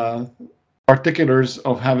the particulars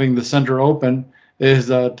of having the center open is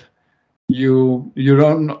that you're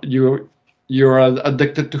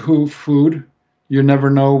addicted to food. You never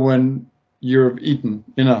know when you've eaten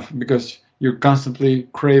enough because you're constantly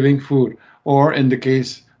craving food. Or in the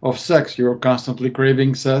case of sex, you're constantly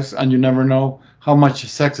craving sex, and you never know how much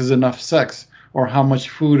sex is enough sex or how much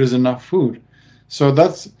food is enough food. So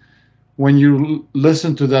that's when you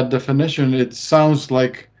listen to that definition, it sounds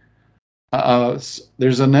like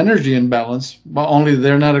there's an energy imbalance, but only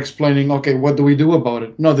they're not explaining, okay, what do we do about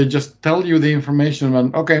it? No, they just tell you the information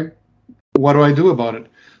and, okay, what do I do about it?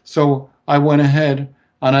 So I went ahead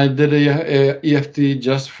and I did a EFT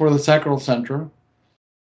just for the sacral center.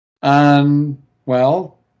 And,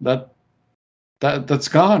 well, that's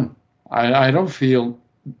gone. I don't feel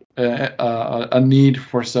a need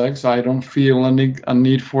for sex. I don't feel a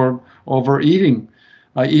need for overeating.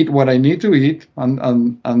 I eat what I need to eat, and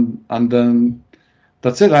then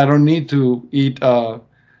that's it. I don't need to eat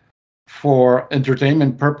for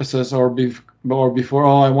entertainment purposes or before.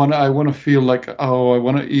 Oh, I want to feel like, oh, I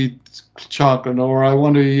want to eat chocolate or I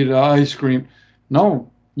want to eat ice cream.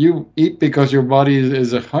 No, you eat because your body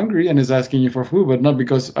is hungry and is asking you for food, but not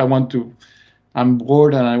because I'm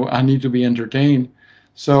bored and I need to be entertained.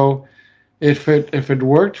 So if it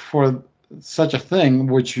worked for such a thing,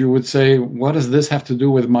 which you would say, what does this have to do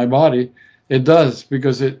with my body? It does,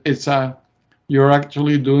 because you're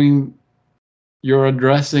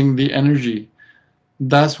addressing the energy.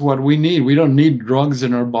 That's what we need. We don't need drugs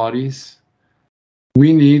in our bodies.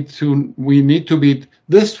 We need to be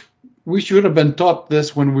this. We should have been taught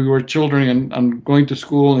this when we were children and going to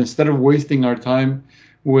school, instead of wasting our time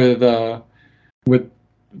with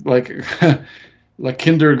like like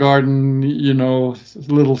kindergarten,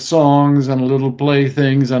 little songs and little play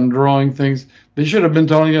things and drawing things. They should have been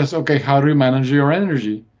telling us, okay, how do you manage your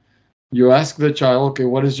energy? You ask the child, okay,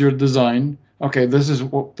 what is your design? Okay, this is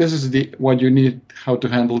what you need, how to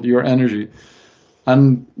handle your energy.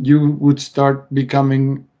 And you would start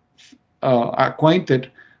becoming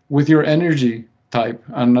acquainted with your energy type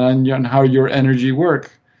and how your energy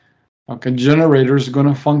work. Okay, generator is going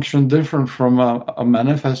to function different from a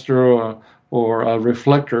manifestor or a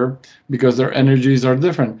reflector, because their energies are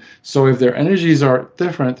different. So if their energies are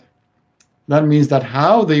different, that means that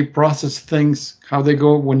how they process things, how they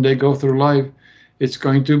go when they go through life,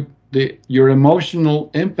 your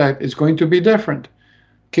emotional impact is going to be different.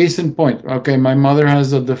 Case in point, okay, my mother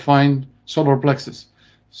has a defined solar plexus.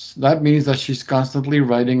 That means that she's constantly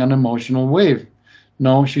riding an emotional wave.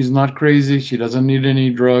 No, she's not crazy. She doesn't need any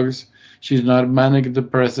drugs. She's not manic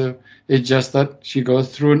depressive. It's just that she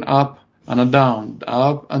goes through an up and a down,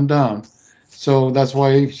 up and down. So that's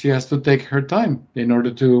why she has to take her time in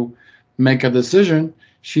order to make a decision.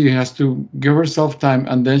 She has to give herself time,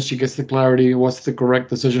 and then she gets the clarity what's the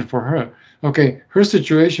correct decision for her. Okay, her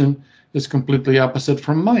situation is completely opposite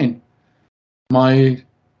from mine. My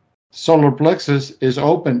solar plexus is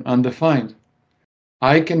open, undefined.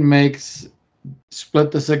 I can make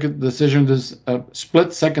split second decisions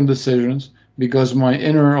because my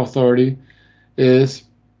inner authority is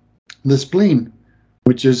the spleen,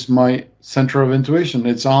 which is my center of intuition.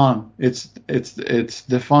 It's on. It's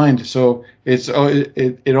defined. So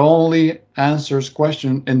it only answers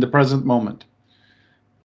question in the present moment.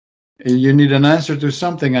 You need an answer to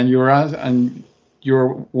something, and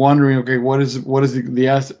you're wondering, okay, what is the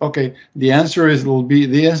answer? Okay, the answer will be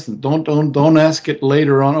the instant. Don't ask it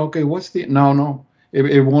later on. Okay, what's the no?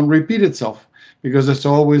 It won't repeat itself because it's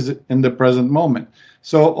always in the present moment.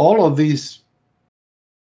 So all of these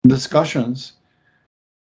discussions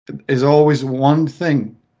is always one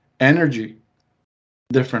thing: energy,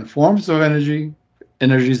 different forms of energy,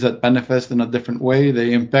 energies that manifest in a different way.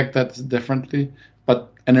 They impact that differently,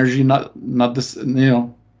 but energy not this.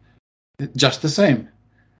 just the same.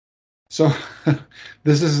 So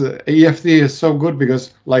this is EFT is so good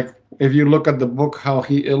because, like, if you look at the book, how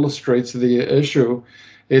he illustrates the issue,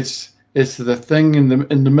 it's the thing in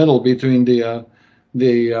the middle between the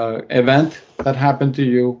event that happened to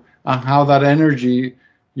you and how that energy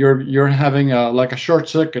you're having like a short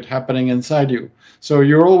circuit happening inside you. So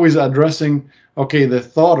you're always addressing, okay, the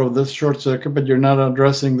thought of this short circuit, but you're not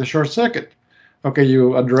addressing the short circuit. Okay,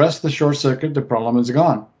 you address the short circuit, the problem is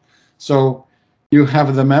gone. So you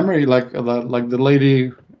have the memory, like the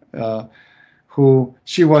lady who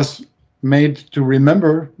she was made to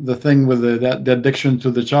remember the thing with the addiction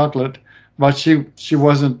to the chocolate, but she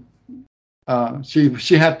wasn't.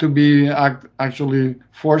 She had to be actually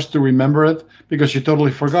forced to remember it because she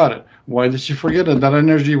totally forgot it. Why did she forget it? That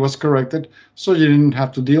energy was corrected, so you didn't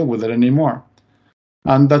have to deal with it anymore.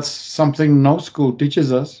 And that's something no school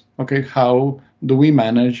teaches us. Okay, how do we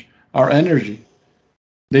manage our energy?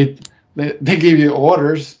 They give you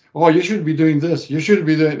orders. Oh, you should be doing this. You should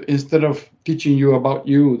be doing, instead of teaching you about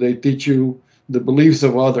you, they teach you the beliefs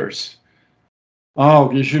of others.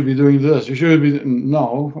 Oh, you should be doing this. You should be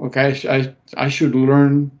no. Okay, I should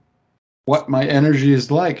learn what my energy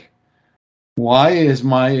is like. Why is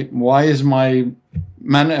my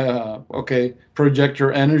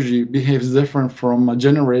projector energy behaves different from a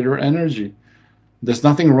generator energy? There's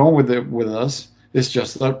nothing wrong with it with us. It's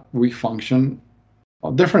just that we function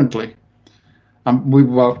differently.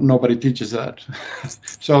 Nobody teaches that.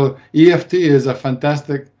 So EFT is a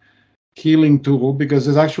fantastic healing tool because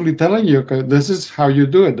it's actually telling you, okay, this is how you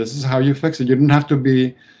do it. This is how you fix it. You don't have to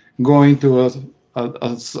be going to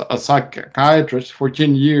a psychiatrist for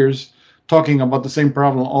 10 years talking about the same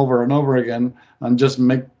problem over and over again and just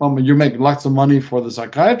you make lots of money for the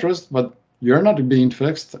psychiatrist, but you're not being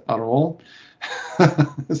fixed at all.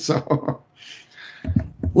 So.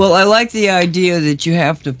 Well, I like the idea that you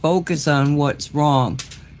have to focus on what's wrong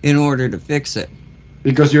in order to fix it.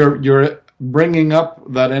 Because you're bringing up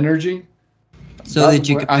that energy. So that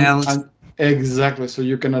you can balance. Exactly, so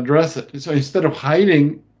you can address it. So instead of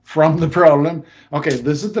hiding from the problem, okay,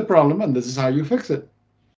 this is the problem and this is how you fix it.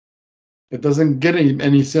 It doesn't get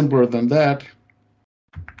any simpler than that.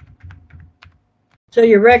 So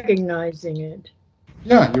you're recognizing it.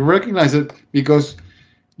 Yeah, you recognize it because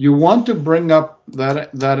you want to bring up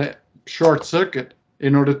that short circuit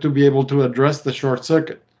in order to be able to address the short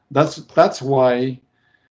circuit. That's why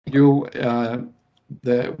you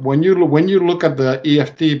when you look at the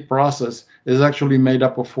EFT process, is actually made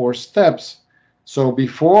up of 4 steps. So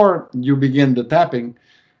before you begin the tapping,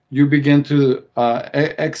 you begin to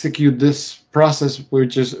execute this process,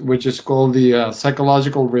 which is called the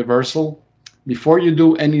psychological reversal. Before you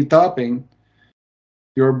do any tapping,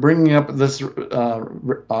 you're bringing up this,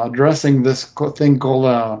 addressing this thing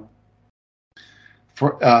called,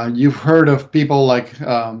 you've heard of people like,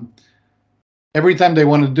 every time they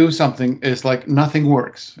want to do something, it's like nothing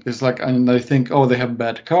works. It's like, and they think, oh, they have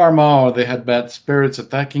bad karma, or they had bad spirits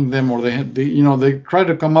attacking them, or they try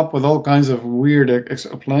to come up with all kinds of weird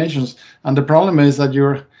explanations. And the problem is that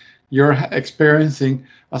you're experiencing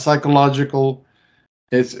a psychological,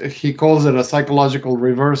 he calls it a psychological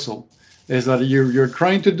reversal. Is that you're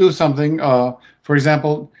trying to do something. For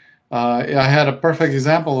example, I had a perfect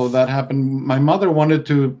example of that happen. My mother wanted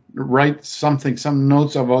to write something, some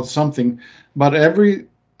notes about something, but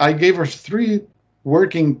I gave her 3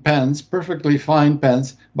 working pens, perfectly fine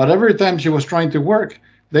pens, but every time she was trying to work,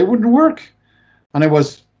 they wouldn't work. And it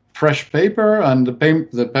was fresh paper, and the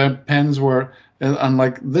pens were, and I'm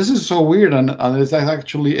like, this is so weird, and it's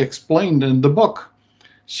actually explained in the book.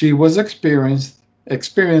 She was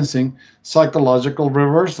experiencing psychological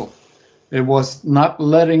reversal. It was not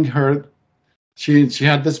letting her, she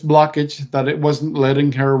had this blockage that it wasn't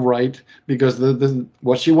letting her write because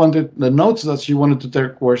what she wanted, the notes that she wanted to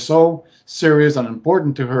take were so serious and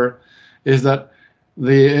important to her, is that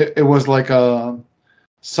it was like a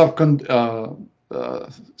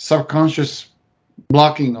subconscious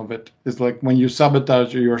blocking of it. It's like when you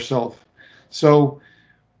sabotage yourself. So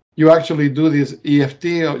you actually do this EFT,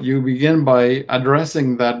 you begin by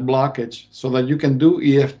addressing that blockage so that you can do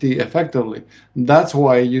EFT effectively. That's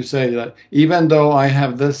why you say that even though I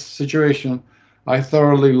have this situation, I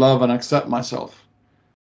thoroughly love and accept myself.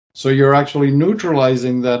 So you're actually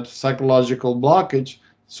neutralizing that psychological blockage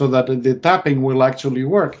so that the tapping will actually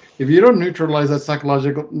work. If you don't neutralize that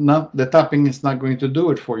the tapping is not going to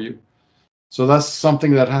do it for you. So that's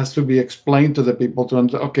something that has to be explained to the people to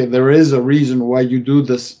understand, okay, there is a reason why you do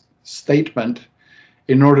this statement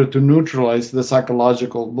in order to neutralize the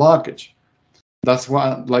psychological blockage. That's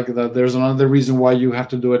why, there's another reason why you have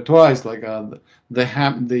to do it twice.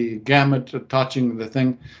 The gamut touching the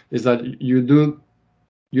thing is that you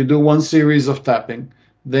do one series of tapping,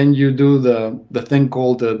 then you do the thing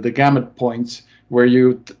called the gamut points, where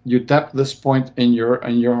you tap this point in your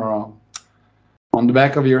on the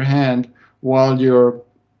back of your hand while you're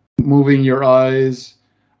moving your eyes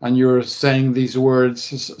and you're saying these words.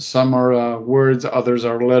 Some are words, others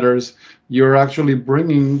are letters. You're actually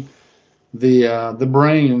bringing the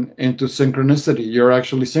brain into synchronicity. You're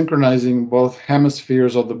actually synchronizing both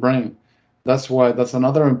hemispheres of the brain. That's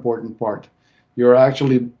another important part. You're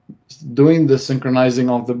actually doing the synchronizing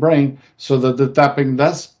of the brain so that the tapping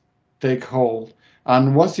does take hold.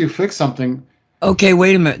 And once you fix something. Okay,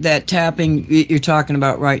 wait a minute. That tapping you're talking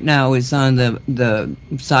about right now is on the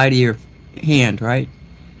side of your hand, right?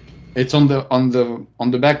 It's on the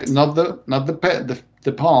back, not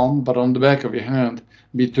the palm, but on the back of your hand,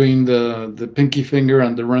 between the pinky finger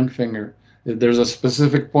and the ring finger. There's a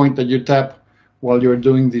specific point that you tap while you're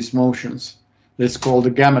doing these motions. It's called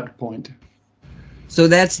the gamut point. So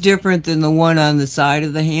that's different than the one on the side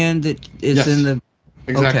of the hand that is yes, in the.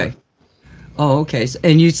 Exactly. Okay. Oh, okay.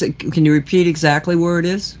 And can you repeat exactly where it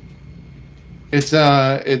is? It's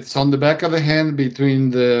on the back of the hand between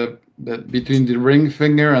the ring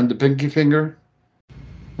finger and the pinky finger.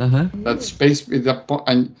 That space,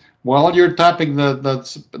 and while you're tapping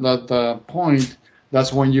that point,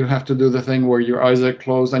 that's when you have to do the thing where your eyes are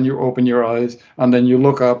closed and you open your eyes, and then you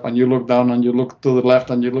look up and you look down and you look to the left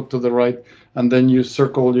and you look to the right, and then you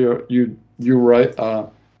circle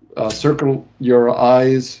circle your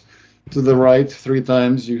eyes to the right 3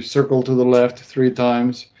 times. You circle to the left 3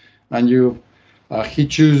 times, and you. He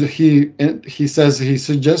says he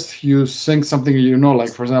suggests you sing something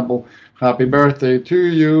like, for example, happy birthday to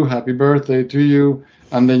you, happy birthday to you,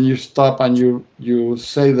 and then you stop and you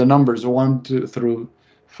say the numbers 1, 2 through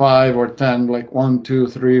 5 or 10, like 1, 2,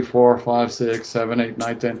 3, 4, 5, 6, 7, 8,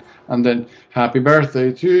 9, 10, and then happy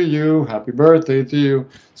birthday to you, happy birthday to you.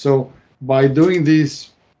 So by doing these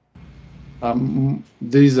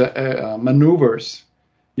maneuvers,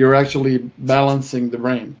 you're actually balancing the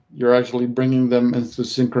brain. You're actually bringing them into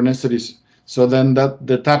synchronicities. So then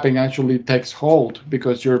the tapping actually takes hold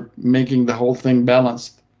because you're making the whole thing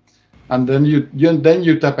balanced. And then you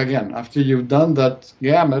tap again. After you've done that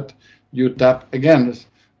gamut, you tap again.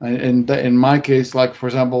 In my case, like for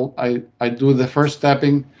example, I do the first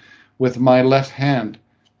tapping with my left hand.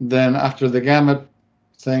 Then after the gamut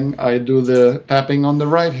thing, I do the tapping on the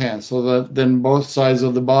right hand, so that then both sides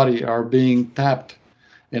of the body are being tapped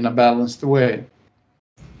in a balanced way.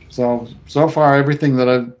 So far, everything that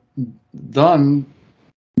I've done,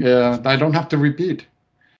 I don't have to repeat.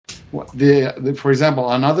 For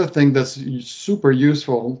example, another thing that's super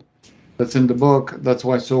useful, that's in the book, that's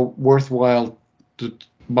why it's so worthwhile to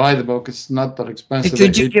buy the book. It's not that expensive.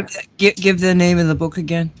 Could you give the name of the book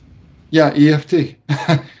again? Yeah, EFT.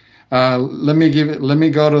 Let me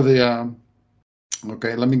go to the.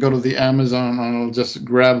 Let me go to the Amazon, and I'll just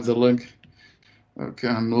grab the link. Okay,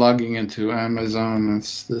 I'm logging into Amazon.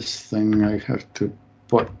 It's this thing I have to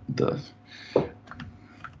put the.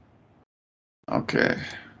 Okay.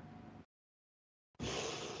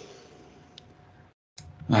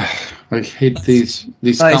 I hate these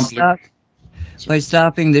conflicts. By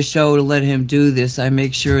stopping the show to let him do this, I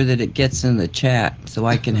make sure that it gets in the chat so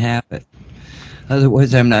I can have it.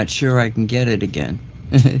 Otherwise, I'm not sure I can get it again.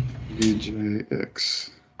 EJX.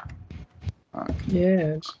 Okay.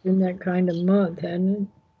 Yeah, it's been that kind of month, hasn't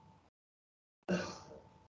it?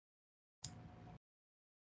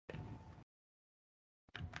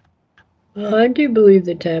 Well, I do believe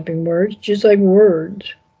that tapping works, just like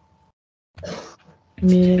words. I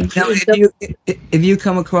mean, now, have you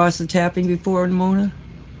come across the tapping before, Mona?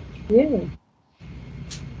 Yeah.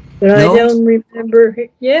 But no? I don't remember.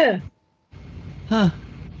 Yeah. Huh.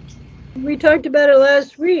 We talked about it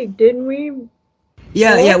last week, didn't we?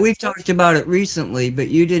 Yeah, we've talked about it recently, but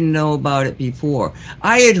you didn't know about it before.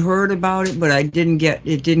 I had heard about it, but it didn't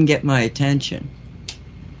get my attention.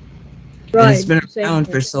 Right. And it's been around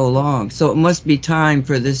for so long, so it must be time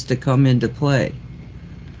for this to come into play.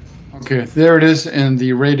 Okay, there it is in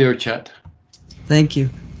the radio chat. Thank you.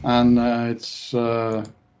 And it's this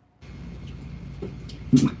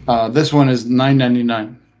one is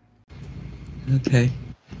 $9.99. Okay.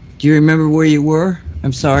 Do you remember where you were?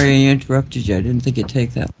 I'm sorry I interrupted you. I didn't think it'd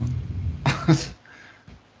take that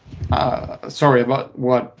long. Sorry, about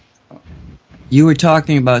what? You were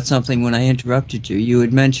talking about something when I interrupted you. You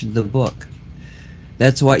had mentioned the book.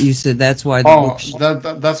 That's what you said. That's why the Oh,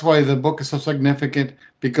 book. that's why the book is so significant,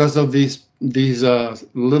 because of these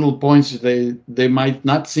little points. They might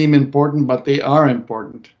not seem important, but they are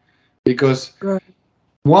important, because Right.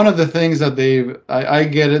 one of the things that I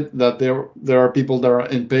get it, that there are people that are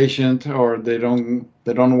impatient, or they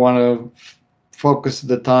don't want to focus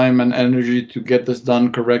the time and energy to get this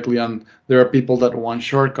done correctly, and there are people that want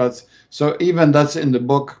shortcuts. So even that's in the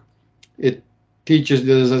book. It teaches,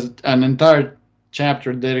 there's an entire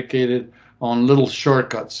chapter dedicated on little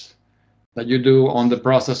shortcuts that you do on the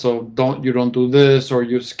process of don't do this, or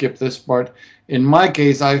you skip this part. In my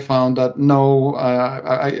case, I found that no,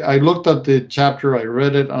 I looked at the chapter, I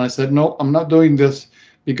read it, and I said, no, I'm not doing this,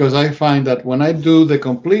 because I find that when I do the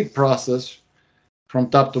complete process from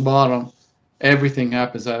top to bottom, everything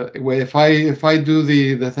happens. If I do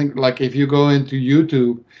the thing, like if you go into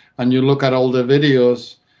YouTube and you look at all the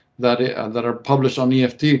videos that are published on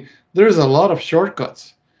EFT, there's a lot of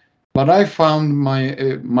shortcuts. But I found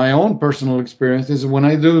my own personal experience is when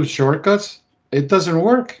I do shortcuts, it doesn't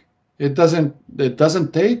work. It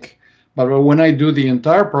doesn't take. But when I do the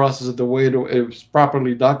entire process the way it's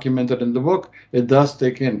properly documented in the book, it does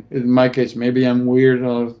take in. In my case, maybe I'm weird,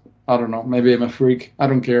 or I don't know. Maybe I'm a freak. I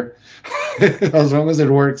don't care, as long as it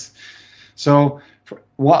works. So,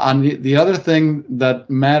 and the other thing that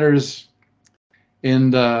matters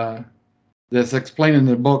in that's explained in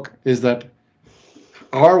the book is that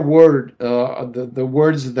our the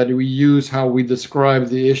words that we use, how we describe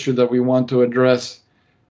the issue that we want to address,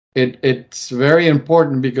 it's very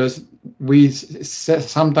important, because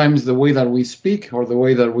sometimes the way that we speak, or the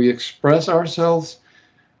way that we express ourselves,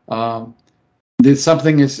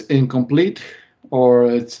 something is incomplete,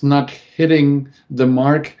 or it's not hitting the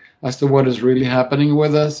mark as to what is really happening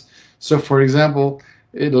with us. So, for example,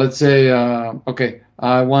 let's say, okay,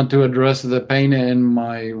 I want to address the pain in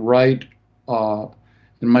my right arm.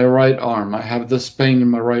 I have this pain in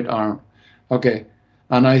my right arm. Okay,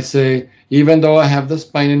 and I say, even though I have this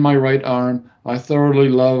pain in my right arm, I thoroughly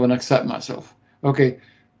love and accept myself. Okay,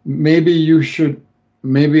 maybe you should.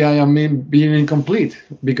 Maybe I am being incomplete,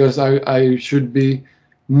 because I should be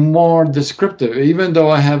more descriptive. Even though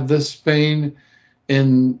I have this pain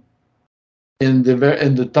in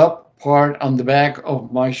the top part on the back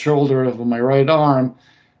of my shoulder of my right arm.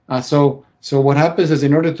 So what happens is,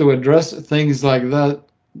 in order to address things like that,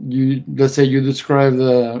 let's say you describe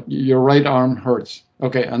your right arm hurts.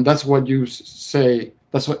 Okay, and that's what you say.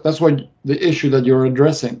 That's what the issue that you're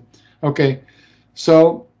addressing. Okay,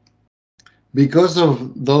 so because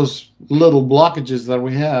of those little blockages that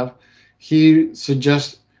we have, he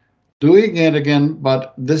suggests doing it again,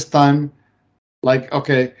 but this time, like,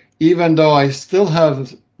 okay, even though I still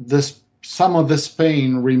have some of this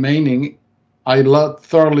pain remaining, I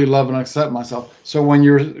thoroughly love and accept myself. So when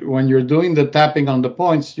you're doing the tapping on the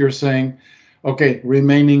points, you're saying, okay,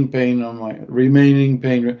 remaining pain.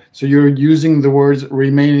 So you're using the words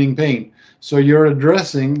remaining pain. So you're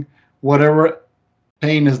addressing whatever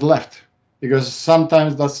pain is left, because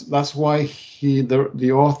sometimes that's why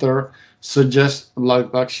the author suggests,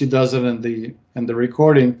 like she does it in the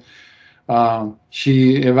recording.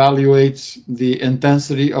 She evaluates the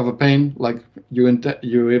intensity of a pain, like you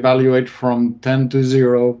evaluate from 10 to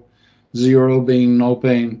 0, 0 being no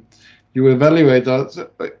pain. You evaluate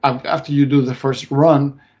that after you do the first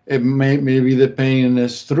run. Maybe the pain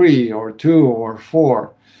is 3 or 2 or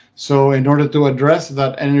 4. So in order to address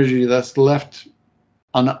that energy that's left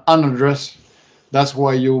unaddressed, that's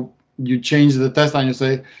why you change the test, and you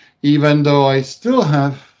say, even though I still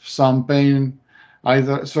have some pain,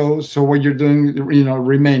 so what you're doing,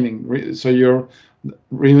 remaining. So you're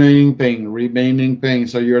remaining pain.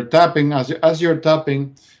 So you're tapping, as you're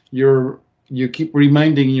tapping, you keep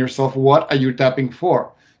reminding yourself, what are you tapping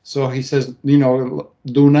for? So he says,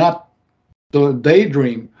 do not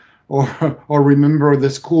daydream or remember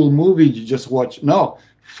this cool movie you just watched. No,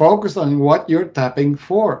 focus on what you're tapping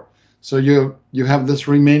for. So you have this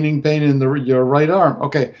remaining pain in your right arm.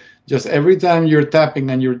 Okay, just every time you're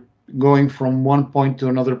tapping and you're going from one point to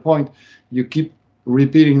another point, you keep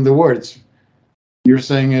repeating the words. You're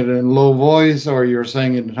saying it in low voice, or you're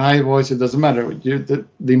saying it in high voice, it doesn't matter. The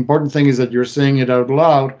important thing is that you're saying it out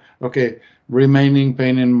loud. Okay, remaining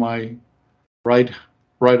pain in my right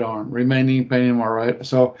arm, remaining pain in my right.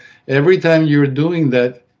 So every time you're doing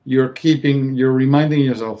that, you're reminding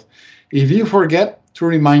yourself. If you forget to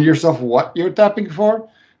remind yourself what you're tapping for,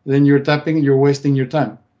 then you're wasting your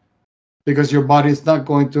time, because your body is not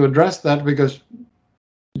going to address that, because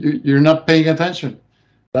you're not paying attention.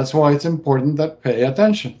 That's why it's important that pay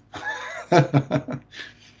attention.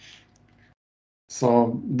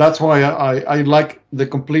 So that's why I like the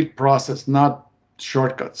complete process, not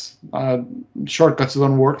shortcuts. Shortcuts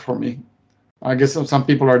don't work for me. I guess some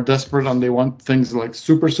people are desperate and they want things like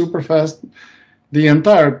super, super fast. The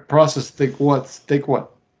entire process take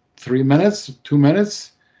what? 3 minutes? 2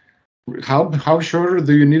 minutes? How shorter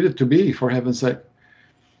do you need it to be, for heaven's sake?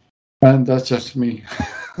 And that's just me.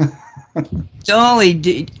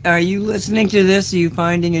 Dolly, are you listening to this? Are you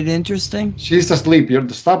finding it interesting? She's asleep. You have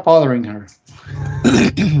to stop bothering her.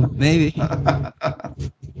 Maybe.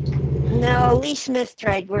 No, Lee Smith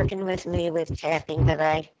tried working with me with tapping,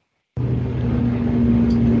 but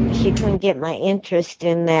she couldn't get my interest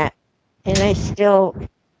in that. And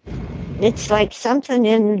it's like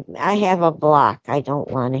something I have a block. I don't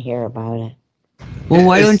want to hear about it. Well,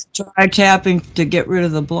 why don't you try tapping to get rid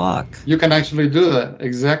of the block? You can actually do that,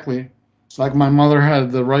 exactly. It's like my mother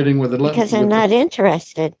had the writing with the left. Because I'm not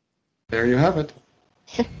interested. There you have it.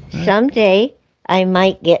 Someday I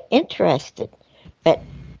might get interested, but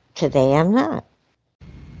today I'm not.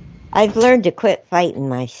 I've learned to quit fighting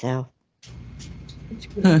myself.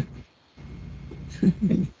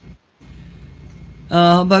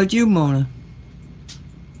 How about you, Mona?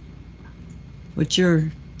 What's your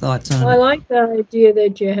thoughts on I like the idea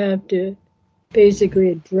that you have to basically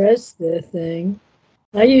address the thing.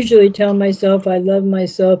 I usually tell myself I love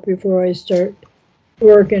myself before I start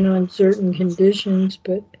working on certain conditions,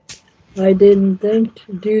 but I didn't think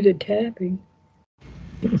to do the tapping.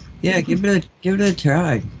 Yeah, give it a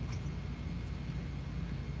try.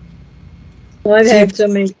 Well, I've had so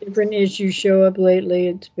many different issues show up lately.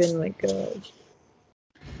 It's been like, gosh.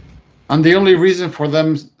 And the only reason for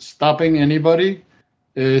them stopping anybody,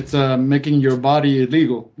 it's making your body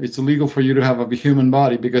illegal. It's illegal for you to have a human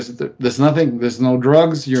body because there's no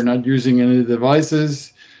drugs. You're not using any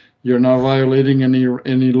devices. You're not violating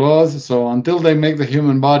any laws. So until they make the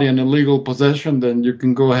human body an illegal possession, then you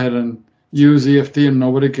can go ahead and use EFT and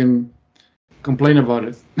nobody can complain about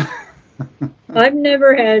it. I've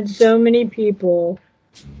never had so many people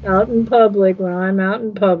out in public, when I'm out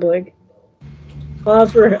in public,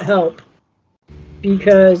 offer help,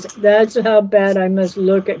 because that's how bad I must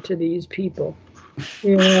look to these people.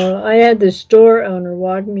 You know, I had the store owner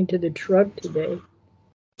walk me to the truck today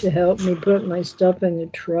to help me put my stuff in the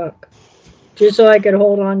truck, just so I could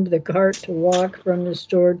hold on to the cart to walk from the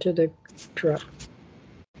store to the truck.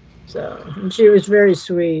 So, and she was very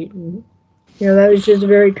sweet. And, you know, that was just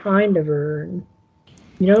very kind of her. And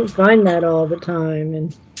you don't find that all the time.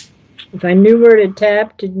 And if I knew where to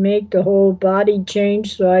tap to make the whole body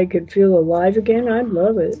change so I could feel alive again, I'd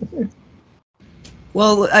love it.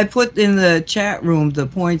 Well, I put in the chat room the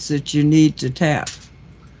points that you need to tap.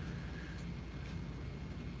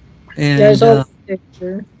 And there's a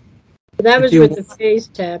picture. That was with the face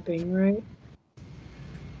tapping, right?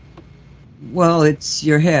 Well, it's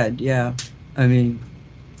your head, yeah. I mean,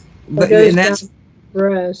 but and that's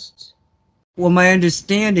breasts. Well, my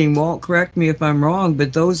understanding, Walt, correct me if I'm wrong,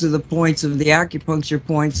 but those are the points of the acupuncture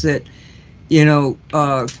points that, you know,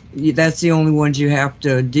 that's the only ones you have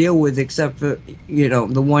to deal with, except for, you know,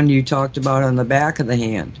 the one you talked about on the back of the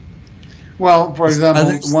hand. Well, for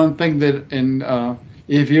example, one thing that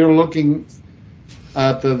if you're looking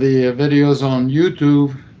at the videos on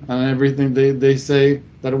YouTube and everything, they say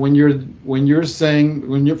that when you're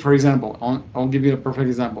saying, for example, I'll give you a perfect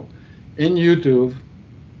example. In YouTube,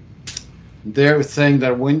 they're saying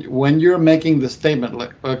that when you're making the statement,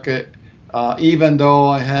 like, okay, even though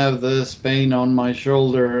I have this pain on my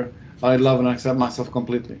shoulder, I love and accept myself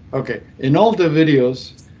completely. Okay, in all the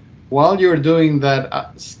videos, while you're doing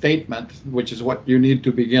that statement, which is what you need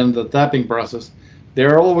to begin the tapping process,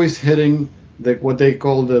 they're always hitting what they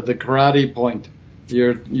call the karate point.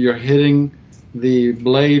 You're hitting the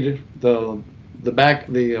blade, the back,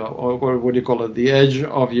 or what do you call it, the edge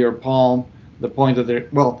of your palm, the point of the,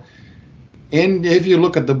 well, and if you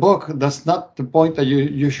look at the book, that's not the point that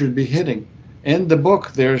you should be hitting. In the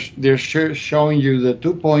book, they're showing you the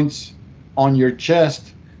 2 points on your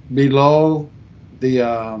chest below the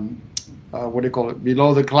what do you call it?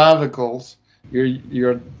 Below the clavicles.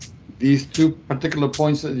 These 2 particular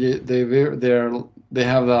points. They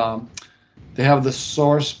have the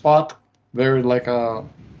sore spot. Very like a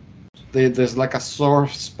there's like a sore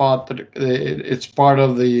spot that it's part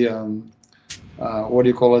of the what do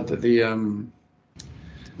you call it? The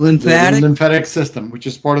lymphatic system, which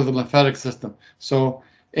is part of the lymphatic system. So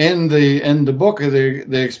in the book,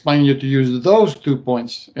 they explain you to use those 2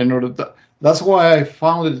 points in order to. That's why I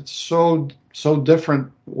found it so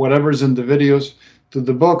different, whatever's in the videos, to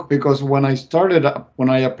the book, because when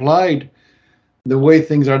I applied the way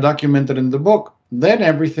things are documented in the book, then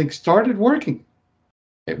everything started working.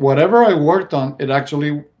 whatever I worked on,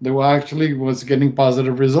 they were actually was getting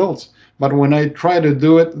positive results. But when I try to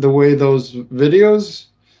do it the way those videos,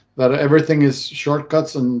 that everything is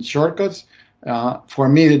shortcuts, for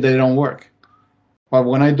me they don't work. But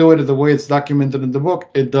when I do it the way it's documented in the book,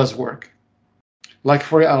 it does work.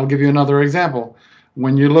 I'll give you another example.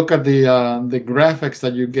 When you look at the graphics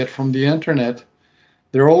that you get from the internet,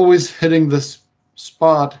 they're always hitting this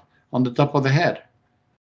spot on the top of the head.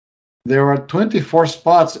 There are 24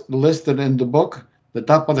 spots listed in the book. The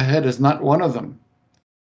top of the head is not one of them.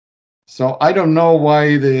 So I don't know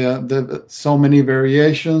why the so many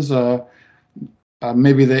variations.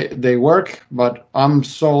 Maybe they work, but I'm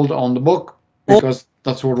sold on the book because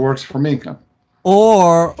that's what works for me.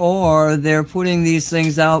 Or they're putting these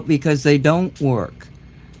things out because they don't work.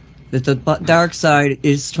 That the dark side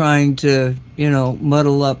is trying to,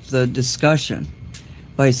 muddle up the discussion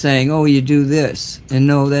by saying, "Oh, you do this," and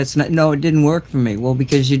no, it didn't work for me. Well,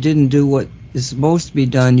 because you didn't do what is supposed to be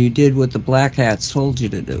done, you did what the black hats told you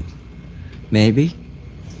to do. Maybe.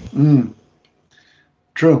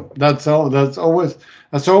 True. That's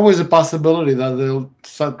always a possibility that they'll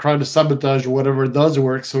try to sabotage whatever does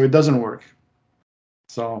work, so it doesn't work.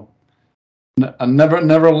 So, never.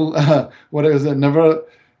 What is it? Never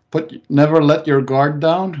let your guard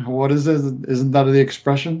down. What is it? Isn't that the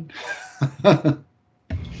expression?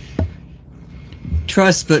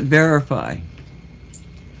 Trust but verify.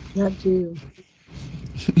 Not you.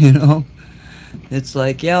 It's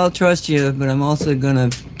like, yeah, I'll trust you, but I'm also gonna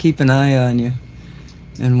keep an eye on you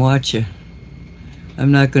and watch you.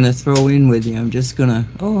 I'm not gonna throw in with you. I'm just gonna,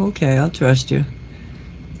 okay, I'll trust you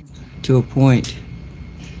to a point.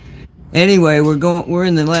 Anyway, we're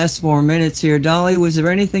in the last 4 minutes here. Dolly, was there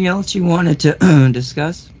anything else you wanted to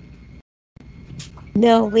discuss?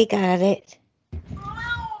 No, we got it.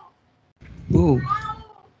 Ooh.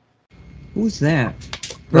 Who's that?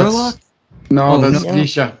 Burlock? No, that's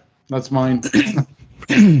Keisha. That's mine.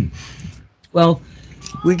 Well,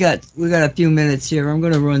 we got a few minutes here. I'm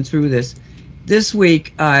going to run through this. This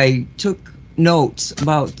week, I took notes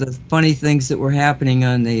about the funny things that were happening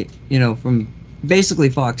on the, from basically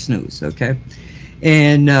Fox News, okay?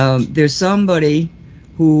 And there's somebody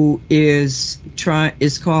who is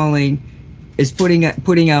putting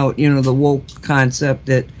out, the woke concept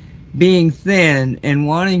that being thin and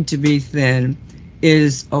wanting to be thin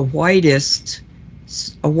is a white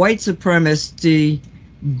supremacist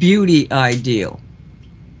beauty ideal.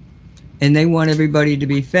 And they want everybody to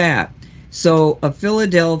be fat. So a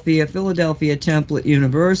Philadelphia Template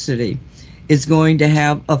University is going to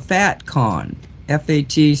have a FatCon,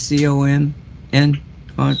 FATCON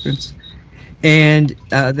conference. And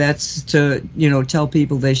that's to, tell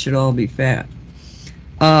people they should all be fat.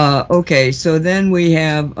 Okay, so then we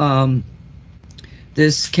have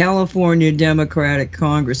this California Democratic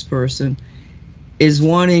congressperson is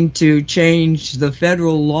wanting to change the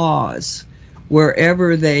federal laws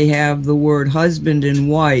wherever they have the word husband and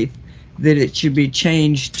wife, that it should be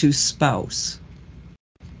changed to spouse.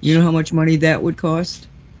 You know how much money that would cost?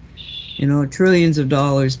 Trillions of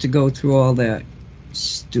dollars to go through all that.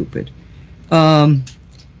 Stupid.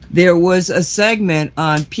 There was a segment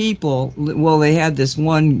on People. Well, they had this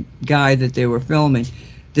one guy that they were filming,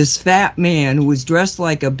 this fat man who was dressed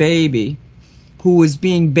like a baby, who was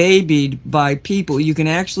being babied by people. You can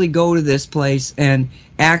actually go to this place and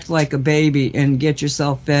act like a baby and get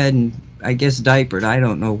yourself fed and, I guess, diapered. I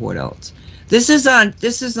don't know what else. This is on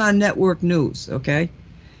network news, okay?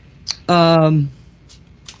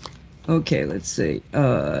 Okay, let's see.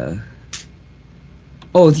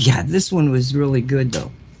 This one was really good,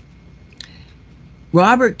 though.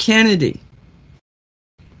 Robert Kennedy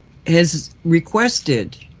has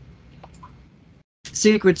requested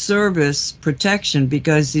Secret Service protection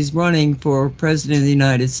because he's running for President of the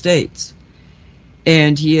United States.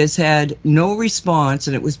 And he has had no response,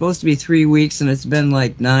 and it was supposed to be 3 weeks, and it's been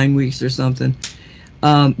like 9 weeks or something.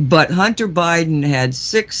 But Hunter Biden had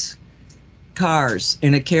 6 cars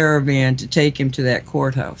in a caravan to take him to that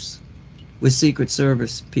courthouse with Secret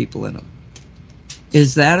Service people in them.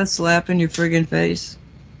 Is that a slap in your friggin' face?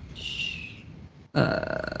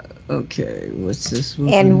 Okay, what's this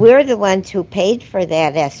one? And we're the ones who paid for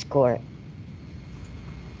that escort.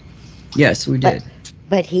 Yes, we did.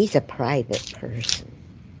 But he's a private person.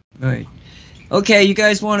 Right. Okay, you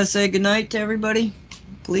guys want to say goodnight to everybody?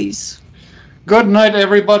 Please. Good night,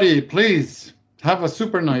 everybody. Please have a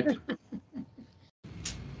super night.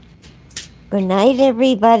 Good night,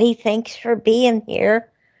 everybody. Thanks for being here.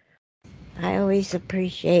 I always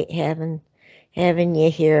appreciate having you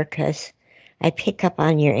here because I pick up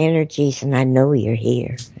on your energies and I know you're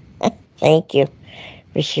here. Thank you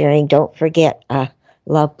for sharing. Don't forget,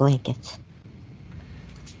 love blankets.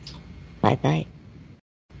 Bye-bye.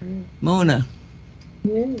 Mona,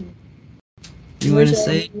 Yeah. you want to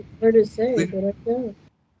say? More to say, but I don't.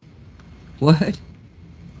 What?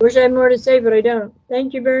 Wish I had more to say, but I don't.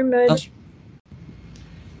 Thank you very much.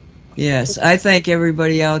 Yes, I thank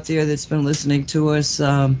everybody out there that's been listening to us.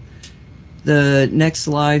 The next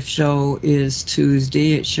live show is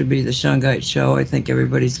Tuesday. It should be the Shungite show. I think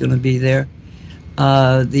everybody's going to be there.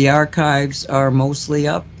 The archives are mostly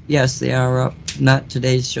up. Yes, they are up. Not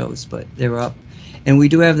today's shows, but they're up. And we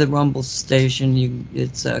do have the Rumble station.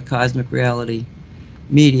 It's a Cosmic Reality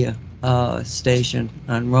Media station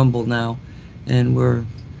on Rumble now. And we're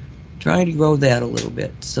trying to grow that a little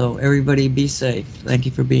bit. So everybody be safe. Thank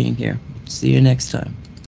you for being here. See you next time.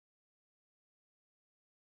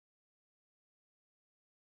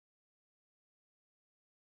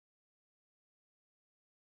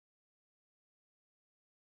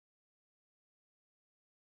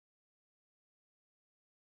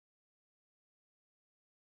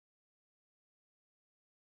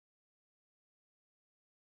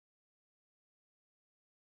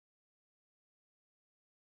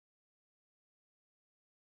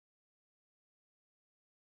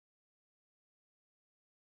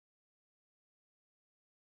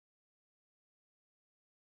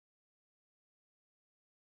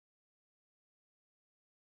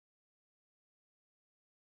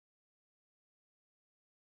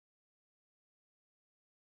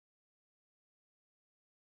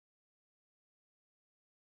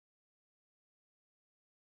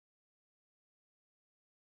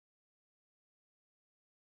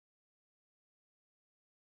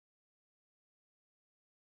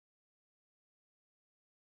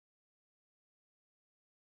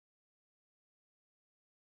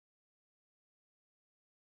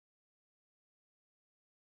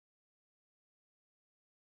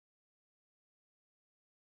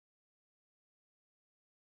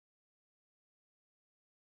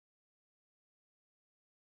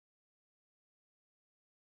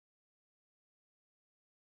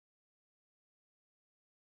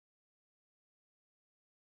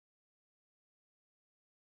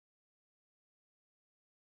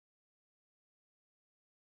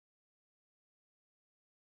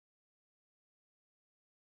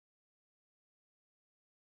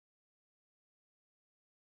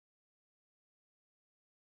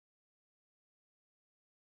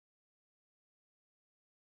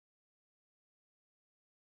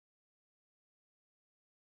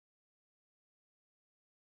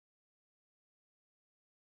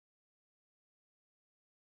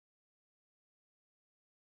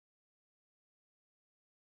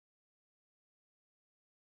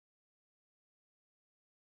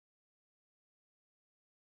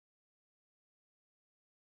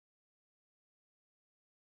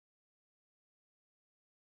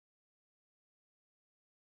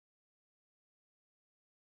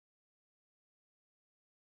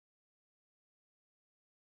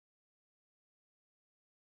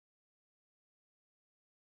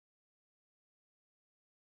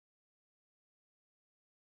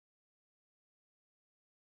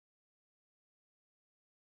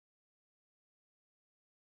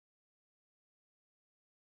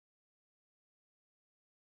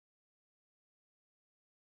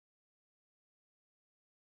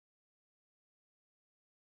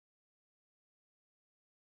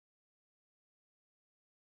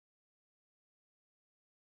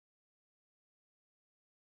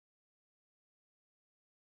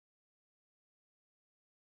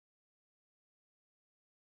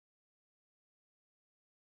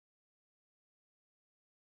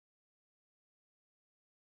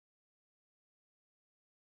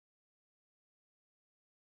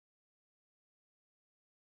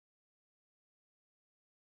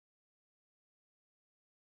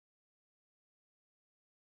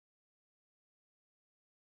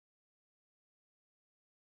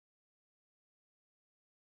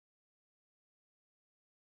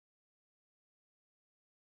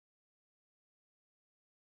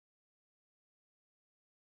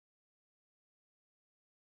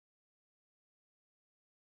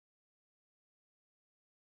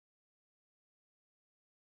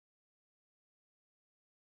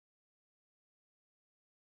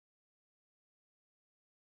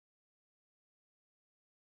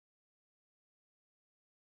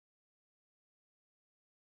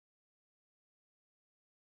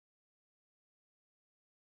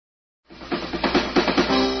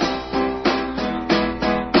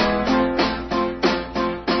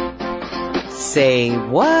 Say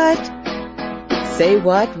What? Say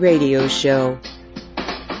What radio show.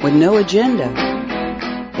 With no agenda.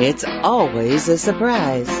 It's always a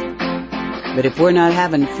surprise. But if we're not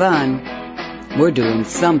having fun, we're doing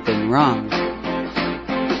something wrong.